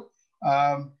through.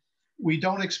 We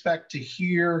don't expect to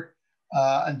hear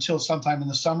until sometime in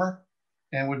the summer,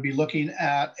 and would be looking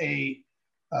at a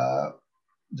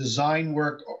design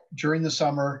work during the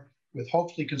summer, with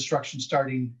hopefully construction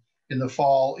starting in the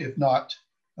fall, if not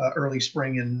early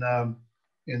spring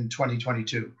in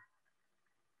 2022.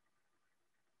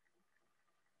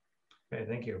 Okay,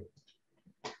 thank you.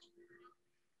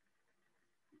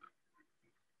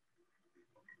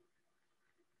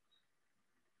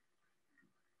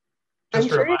 I'm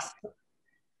curious.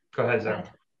 Go ahead, Zara.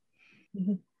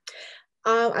 Mm-hmm.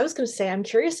 I was going to say, I'm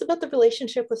curious about the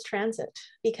relationship with transit,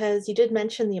 because you did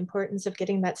mention the importance of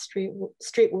getting that street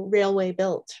railway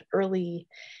built early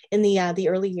in the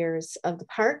early years of the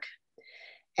park,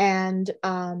 and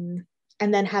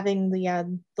then having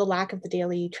the lack of the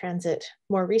daily transit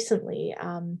more recently.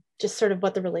 Just sort of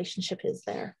what the relationship is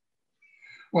there.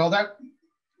 Well,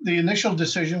 the initial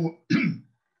decision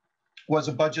was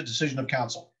a budget decision of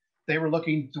council. They were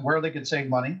looking to where they could save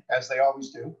money, as they always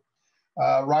do.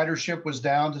 Ridership was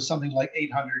down to something like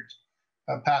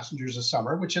 800 passengers a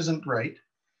summer, which isn't great.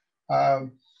 I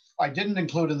didn't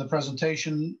include in the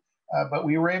presentation, but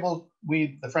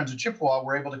the Friends of Chippewa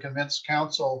were able to convince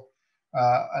council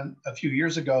a few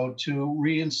years ago to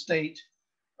reinstate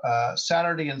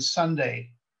Saturday and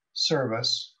Sunday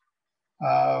service.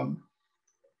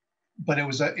 But it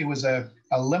was a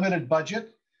limited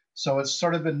budget, so it's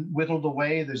sort of been whittled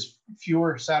away. There's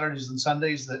fewer Saturdays and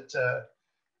Sundays that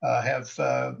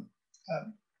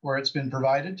where it's been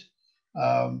provided.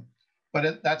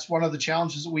 But that's one of the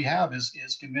challenges that we have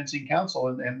is convincing council,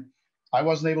 and I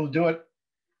wasn't able to do it,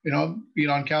 being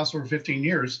on council for 15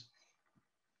 years.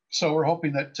 So we're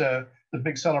hoping that the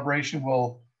big celebration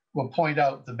will point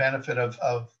out the benefit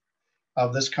of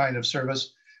this kind of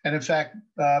service. And in fact,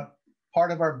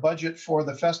 part of our budget for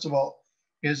the festival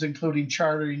is including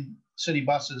chartering city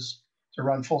buses to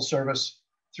run full service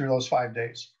through those 5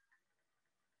 days.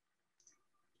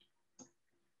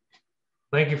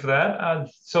 Thank you for that.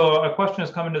 So a question has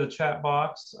come into the chat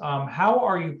box. How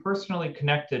are you personally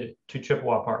connected to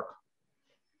Chippewa Park?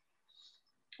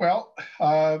 Well,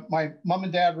 my mom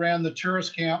and dad ran the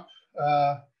tourist camp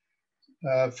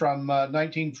from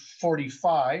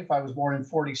 1945. I was born in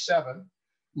 47,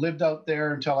 lived out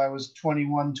there until I was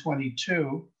 21,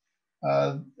 22,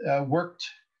 worked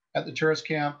at the tourist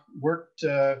camp, worked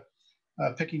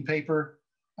picking paper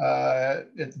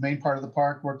at the main part of the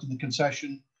park, worked in the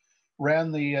concession,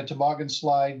 ran the toboggan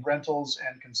slide rentals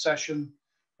and concession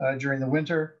during the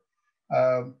winter.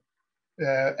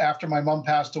 After my mom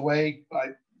passed away,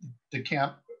 the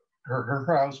camp, her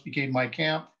house became my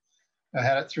camp. I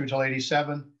had it through till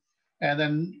 87. And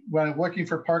then when I'm working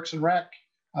for Parks and Rec,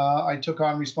 I took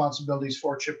on responsibilities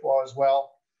for Chippewa as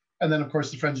well. And then of course,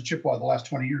 the Friends of Chippewa the last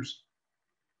 20 years.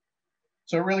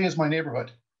 So it really is my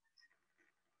neighborhood.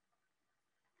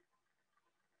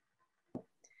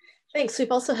 Thanks.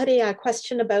 We've also had a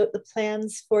question about the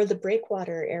plans for the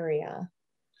breakwater area.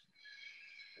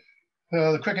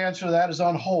 The quick answer to that is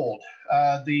on hold.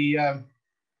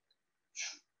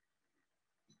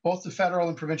 Both the federal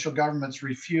and provincial governments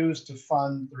refused to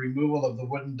fund the removal of the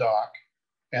wooden dock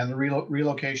and the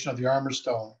relocation of the armor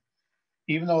stone,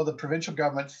 even though the provincial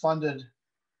government funded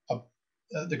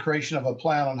the creation of a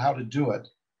plan on how to do it.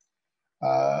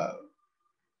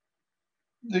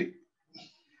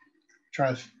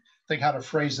 Trying to think how to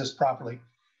phrase this properly.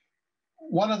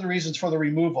 One of the reasons for the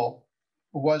removal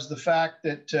was the fact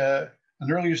that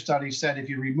an earlier study said if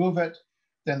you remove it,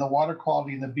 then the water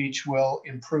quality in the beach will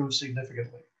improve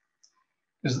significantly.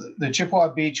 Because the Chippewa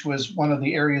Beach was one of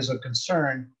the areas of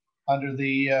concern under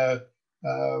the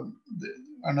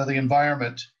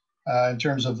environment in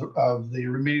terms of the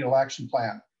remedial action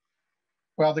plan.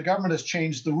 Well, the government has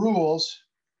changed the rules,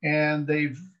 and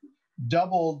they've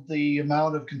doubled the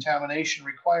amount of contamination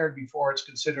required before it's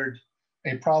considered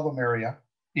a problem area,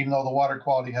 even though the water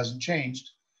quality hasn't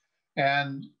changed.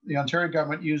 And the Ontario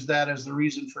government used that as the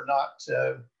reason for not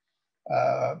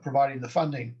providing the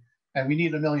funding. And we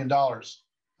need $1 million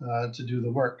to do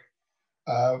the work.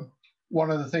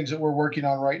 One of the things that we're working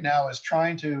on right now is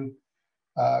trying to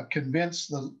convince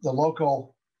the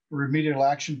local remedial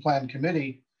action plan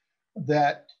committee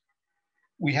that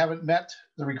we haven't met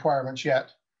the requirements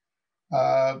yet,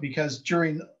 because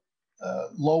during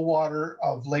low water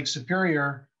of Lake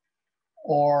Superior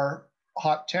or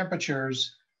hot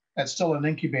temperatures, that's still an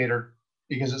incubator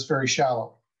because it's very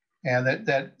shallow, and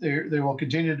that there will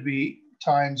continue to be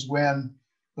times when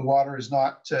the water is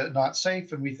not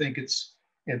safe, and we think it's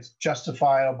it's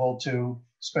justifiable to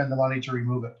spend the money to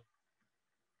remove it.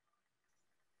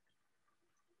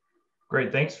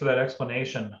 Great, thanks for that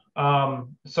explanation.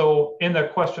 So in the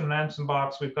question and answer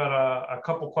box, we've got a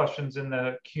couple questions in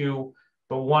the queue,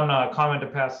 but one comment to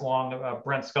pass along.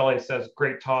 Brent Scully says,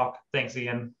 great talk, thanks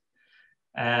Iain.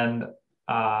 And,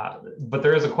 but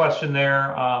there is a question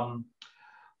there.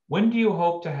 When do you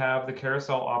hope to have the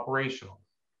carousel operational?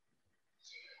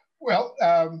 Well,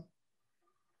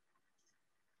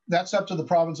 that's up to the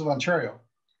province of Ontario.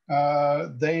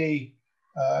 They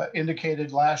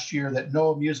indicated last year that no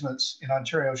amusements in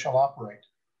Ontario shall operate.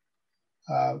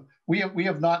 We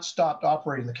have not stopped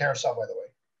operating the carousel, by the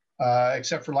way,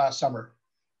 except for last summer.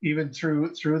 Even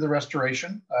through the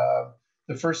restoration,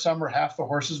 the first summer, half the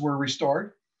horses were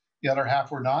restored, the other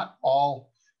half were not.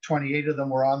 All 28 of them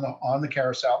were on the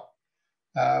carousel.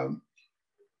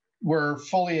 We're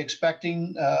fully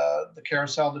expecting the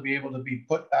carousel to be able to be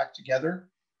put back together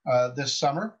this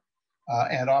summer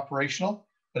and operational.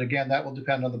 But again, that will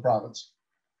depend on the province.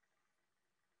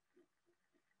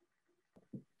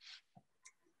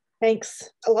 Thanks.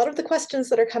 A lot of the questions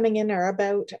that are coming in are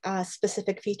about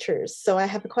specific features. So I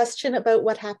have a question about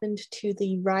what happened to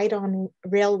the ride-on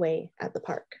railway at the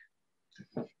park.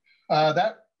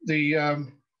 The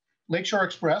Lakeshore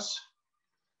Express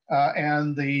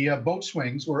and the boat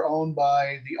swings were owned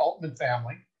by the Altman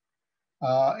family.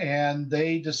 And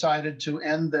they decided to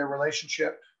end their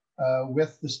relationship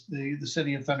with the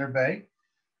city of Thunder Bay,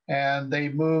 and they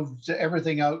moved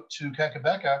everything out to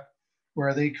Kakabeka,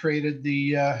 where they created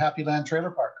the Happy Land Trailer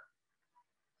Park.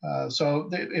 So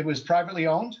it was privately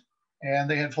owned, and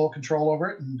they had full control over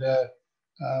it, and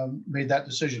made that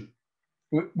decision,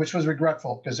 which was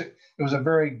regretful because it was a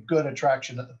very good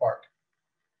attraction at the park.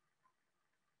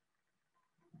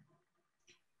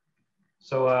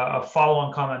 So a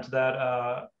follow-on comment to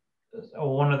that,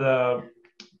 one of the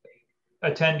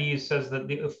attendees says that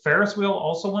the Ferris wheel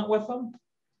also went with them.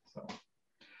 So,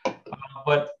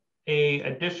 but a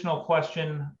additional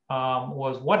question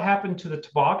was, what happened to the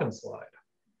toboggan slide?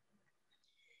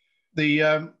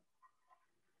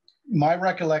 My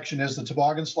recollection is the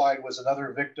toboggan slide was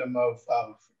another victim of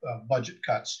budget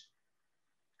cuts.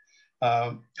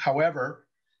 However,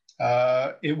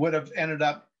 it would have ended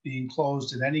up being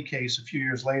closed in any case a few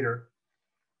years later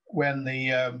when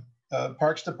the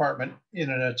Parks Department, in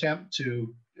an attempt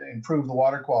to improve the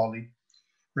water quality,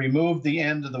 removed the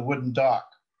end of the wooden dock.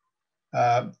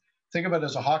 Think of it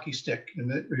as a hockey stick, and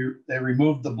they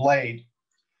removed the blade.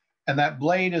 And that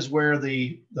blade is where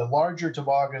the larger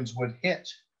toboggans would hit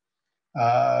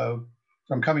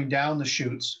from coming down the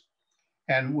chutes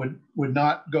and would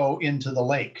not go into the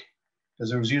lake because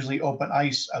there was usually open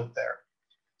ice out there.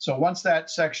 So once that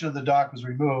section of the dock was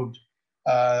removed,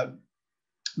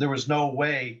 there was no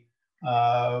way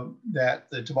that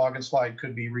the toboggan slide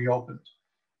could be reopened,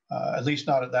 at least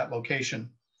not at that location.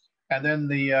 And then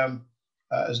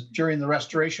during the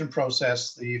restoration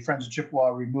process, the Friends of Chippewa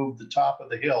removed the top of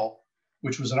the hill,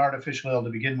 which was an artificial hill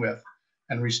to begin with,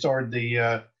 and restored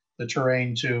the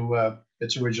terrain to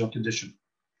its original condition.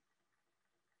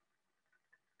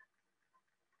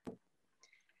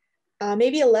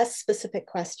 Maybe a less specific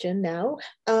question now.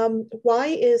 Why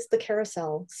is the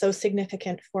carousel so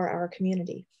significant for our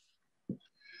community?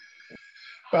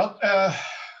 Well, I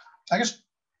guess at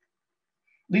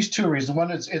least two reasons.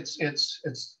 One is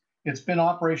it's been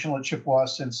operational at Chippewa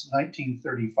since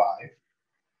 1935,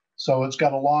 so it's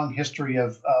got a long history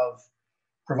of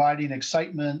providing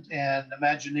excitement and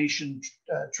imagination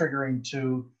triggering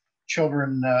to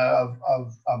children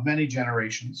of many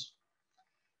generations.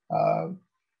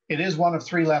 It is one of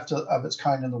three left of its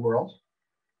kind in the world,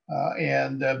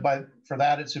 and for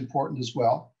that it's important as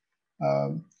well.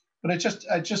 But it's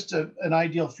just an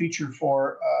ideal feature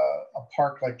for a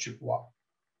park like Chippewa.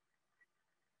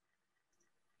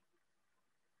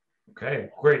 Okay,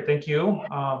 great, thank you.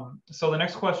 So the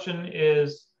next question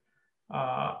is,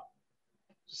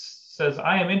 says,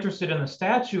 I am interested in the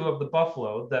statue of the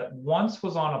buffalo that once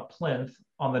was on a plinth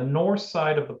on the north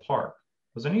side of the park.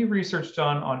 Was any research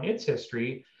done on its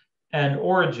history and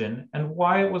origin and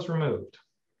why it was removed?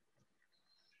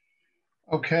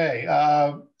 Okay,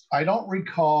 I don't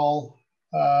recall,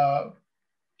 did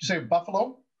you say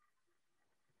buffalo?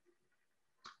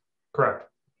 Correct.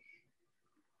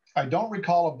 I don't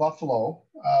recall a buffalo,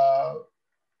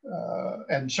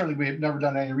 and certainly we have never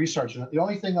done any research on it. The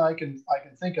only thing I can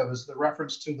think of is the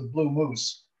reference to the blue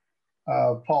moose,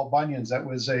 Paul Bunyan's. That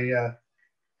was a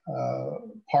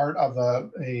part of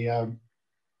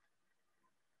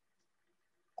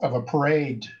a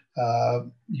parade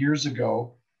years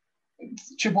ago.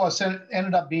 Chippewa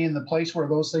ended up being the place where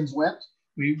those things went,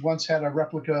 We once had a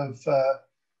replica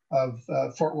of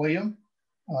Fort William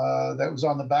that was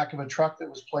on the back of a truck that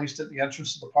was placed at the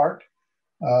entrance of the park.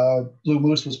 Blue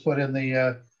moose was put in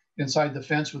the inside the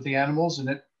fence with the animals, and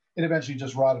it eventually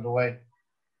just rotted away.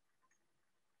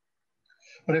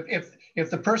 But if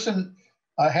the person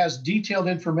has detailed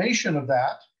information of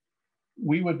that,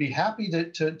 we would be happy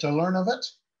to learn of it,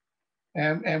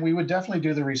 and we would definitely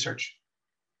do the research.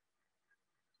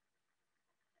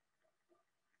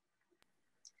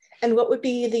 And what would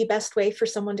be the best way for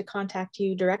someone to contact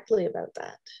you directly about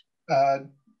that?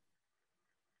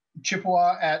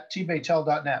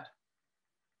 Chippewa@tbaytel.net.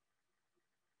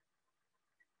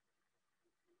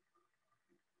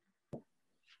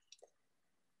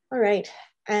 All right.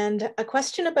 And a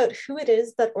question about who it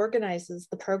is that organizes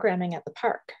the programming at the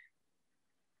park.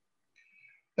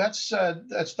 That's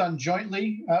done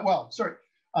jointly.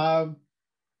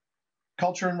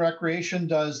 Culture and Recreation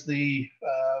does the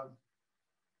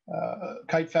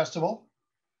Kite Festival.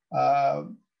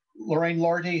 Lorraine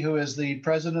Lordy, who is the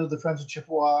president of the Friends of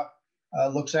Chippewa,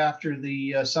 looks after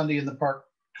the Sunday in the Park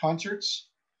concerts.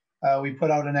 We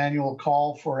put out an annual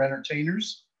call for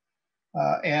entertainers.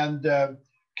 And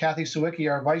Kathy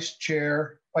Sawicki, our vice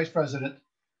president,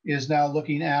 is now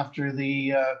looking after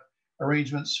the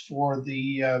arrangements for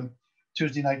the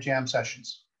Tuesday night jam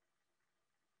sessions.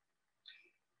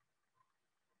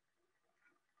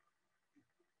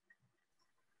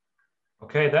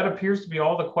 Okay, that appears to be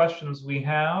all the questions we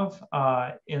have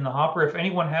in the hopper. If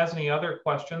anyone has any other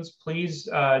questions, please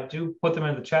do put them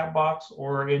in the chat box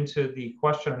or into the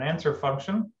question and answer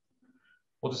function.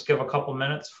 We'll just give a couple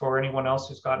minutes for anyone else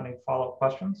who's got any follow-up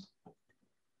questions.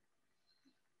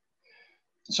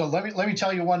 So let me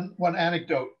tell you one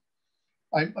anecdote.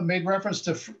 I made reference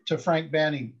to Frank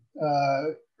Banning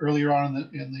earlier on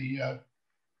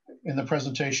in the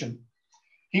presentation.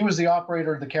 He was the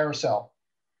operator of the Carousel.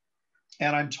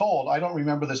 And I'm told, I don't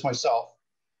remember this myself,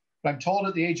 but I'm told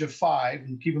at the age of 5,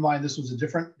 and keep in mind this was a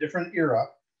different era,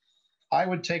 I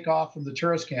would take off from the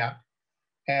tourist camp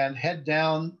and head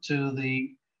down to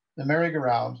the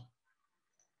merry-go-round.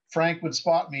 Frank would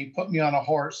spot me, put me on a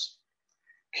horse,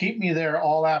 keep me there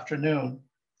all afternoon,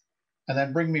 and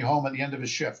then bring me home at the end of his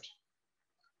shift.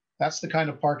 That's the kind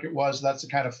of park it was. That's the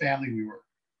kind of family we were.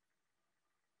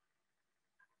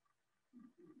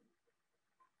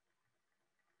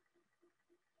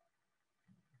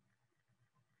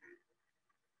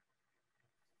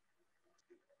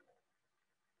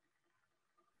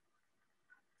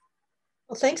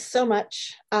 Well, thanks so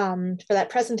much for that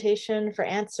presentation, for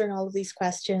answering all of these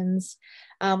questions.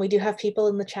 We do have people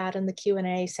in the chat and the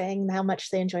Q&A saying how much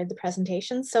they enjoyed the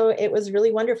presentation. So it was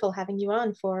really wonderful having you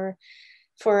on for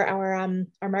our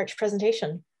March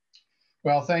presentation.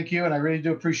 Well, thank you. And I really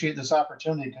do appreciate this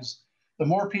opportunity, because the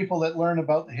more people that learn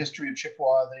about the history of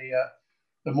Chippewa,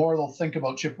 the more they'll think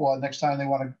about Chippewa next time they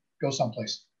want to go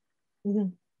someplace. Mm-hmm.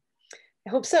 I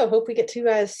hope so. Hope we get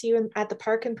to see you at the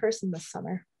park in person this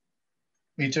summer.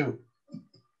 Me too.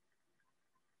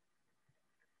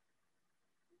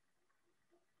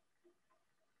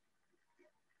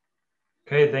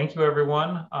 Okay, thank you,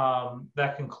 everyone.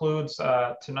 That concludes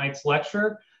tonight's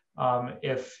lecture.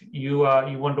 If you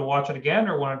wanted to watch it again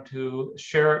or wanted to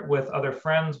share it with other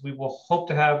friends, we will hope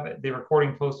to have the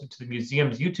recording posted to the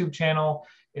museum's YouTube channel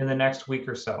in the next week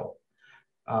or so.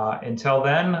 Until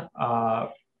then,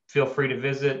 feel free to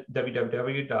visit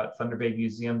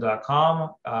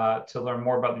www.thunderbaymuseum.com to learn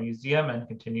more about the museum and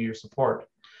continue your support.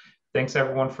 Thanks,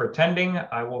 everyone, for attending.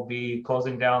 I will be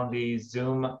closing down the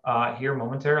Zoom here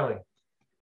momentarily.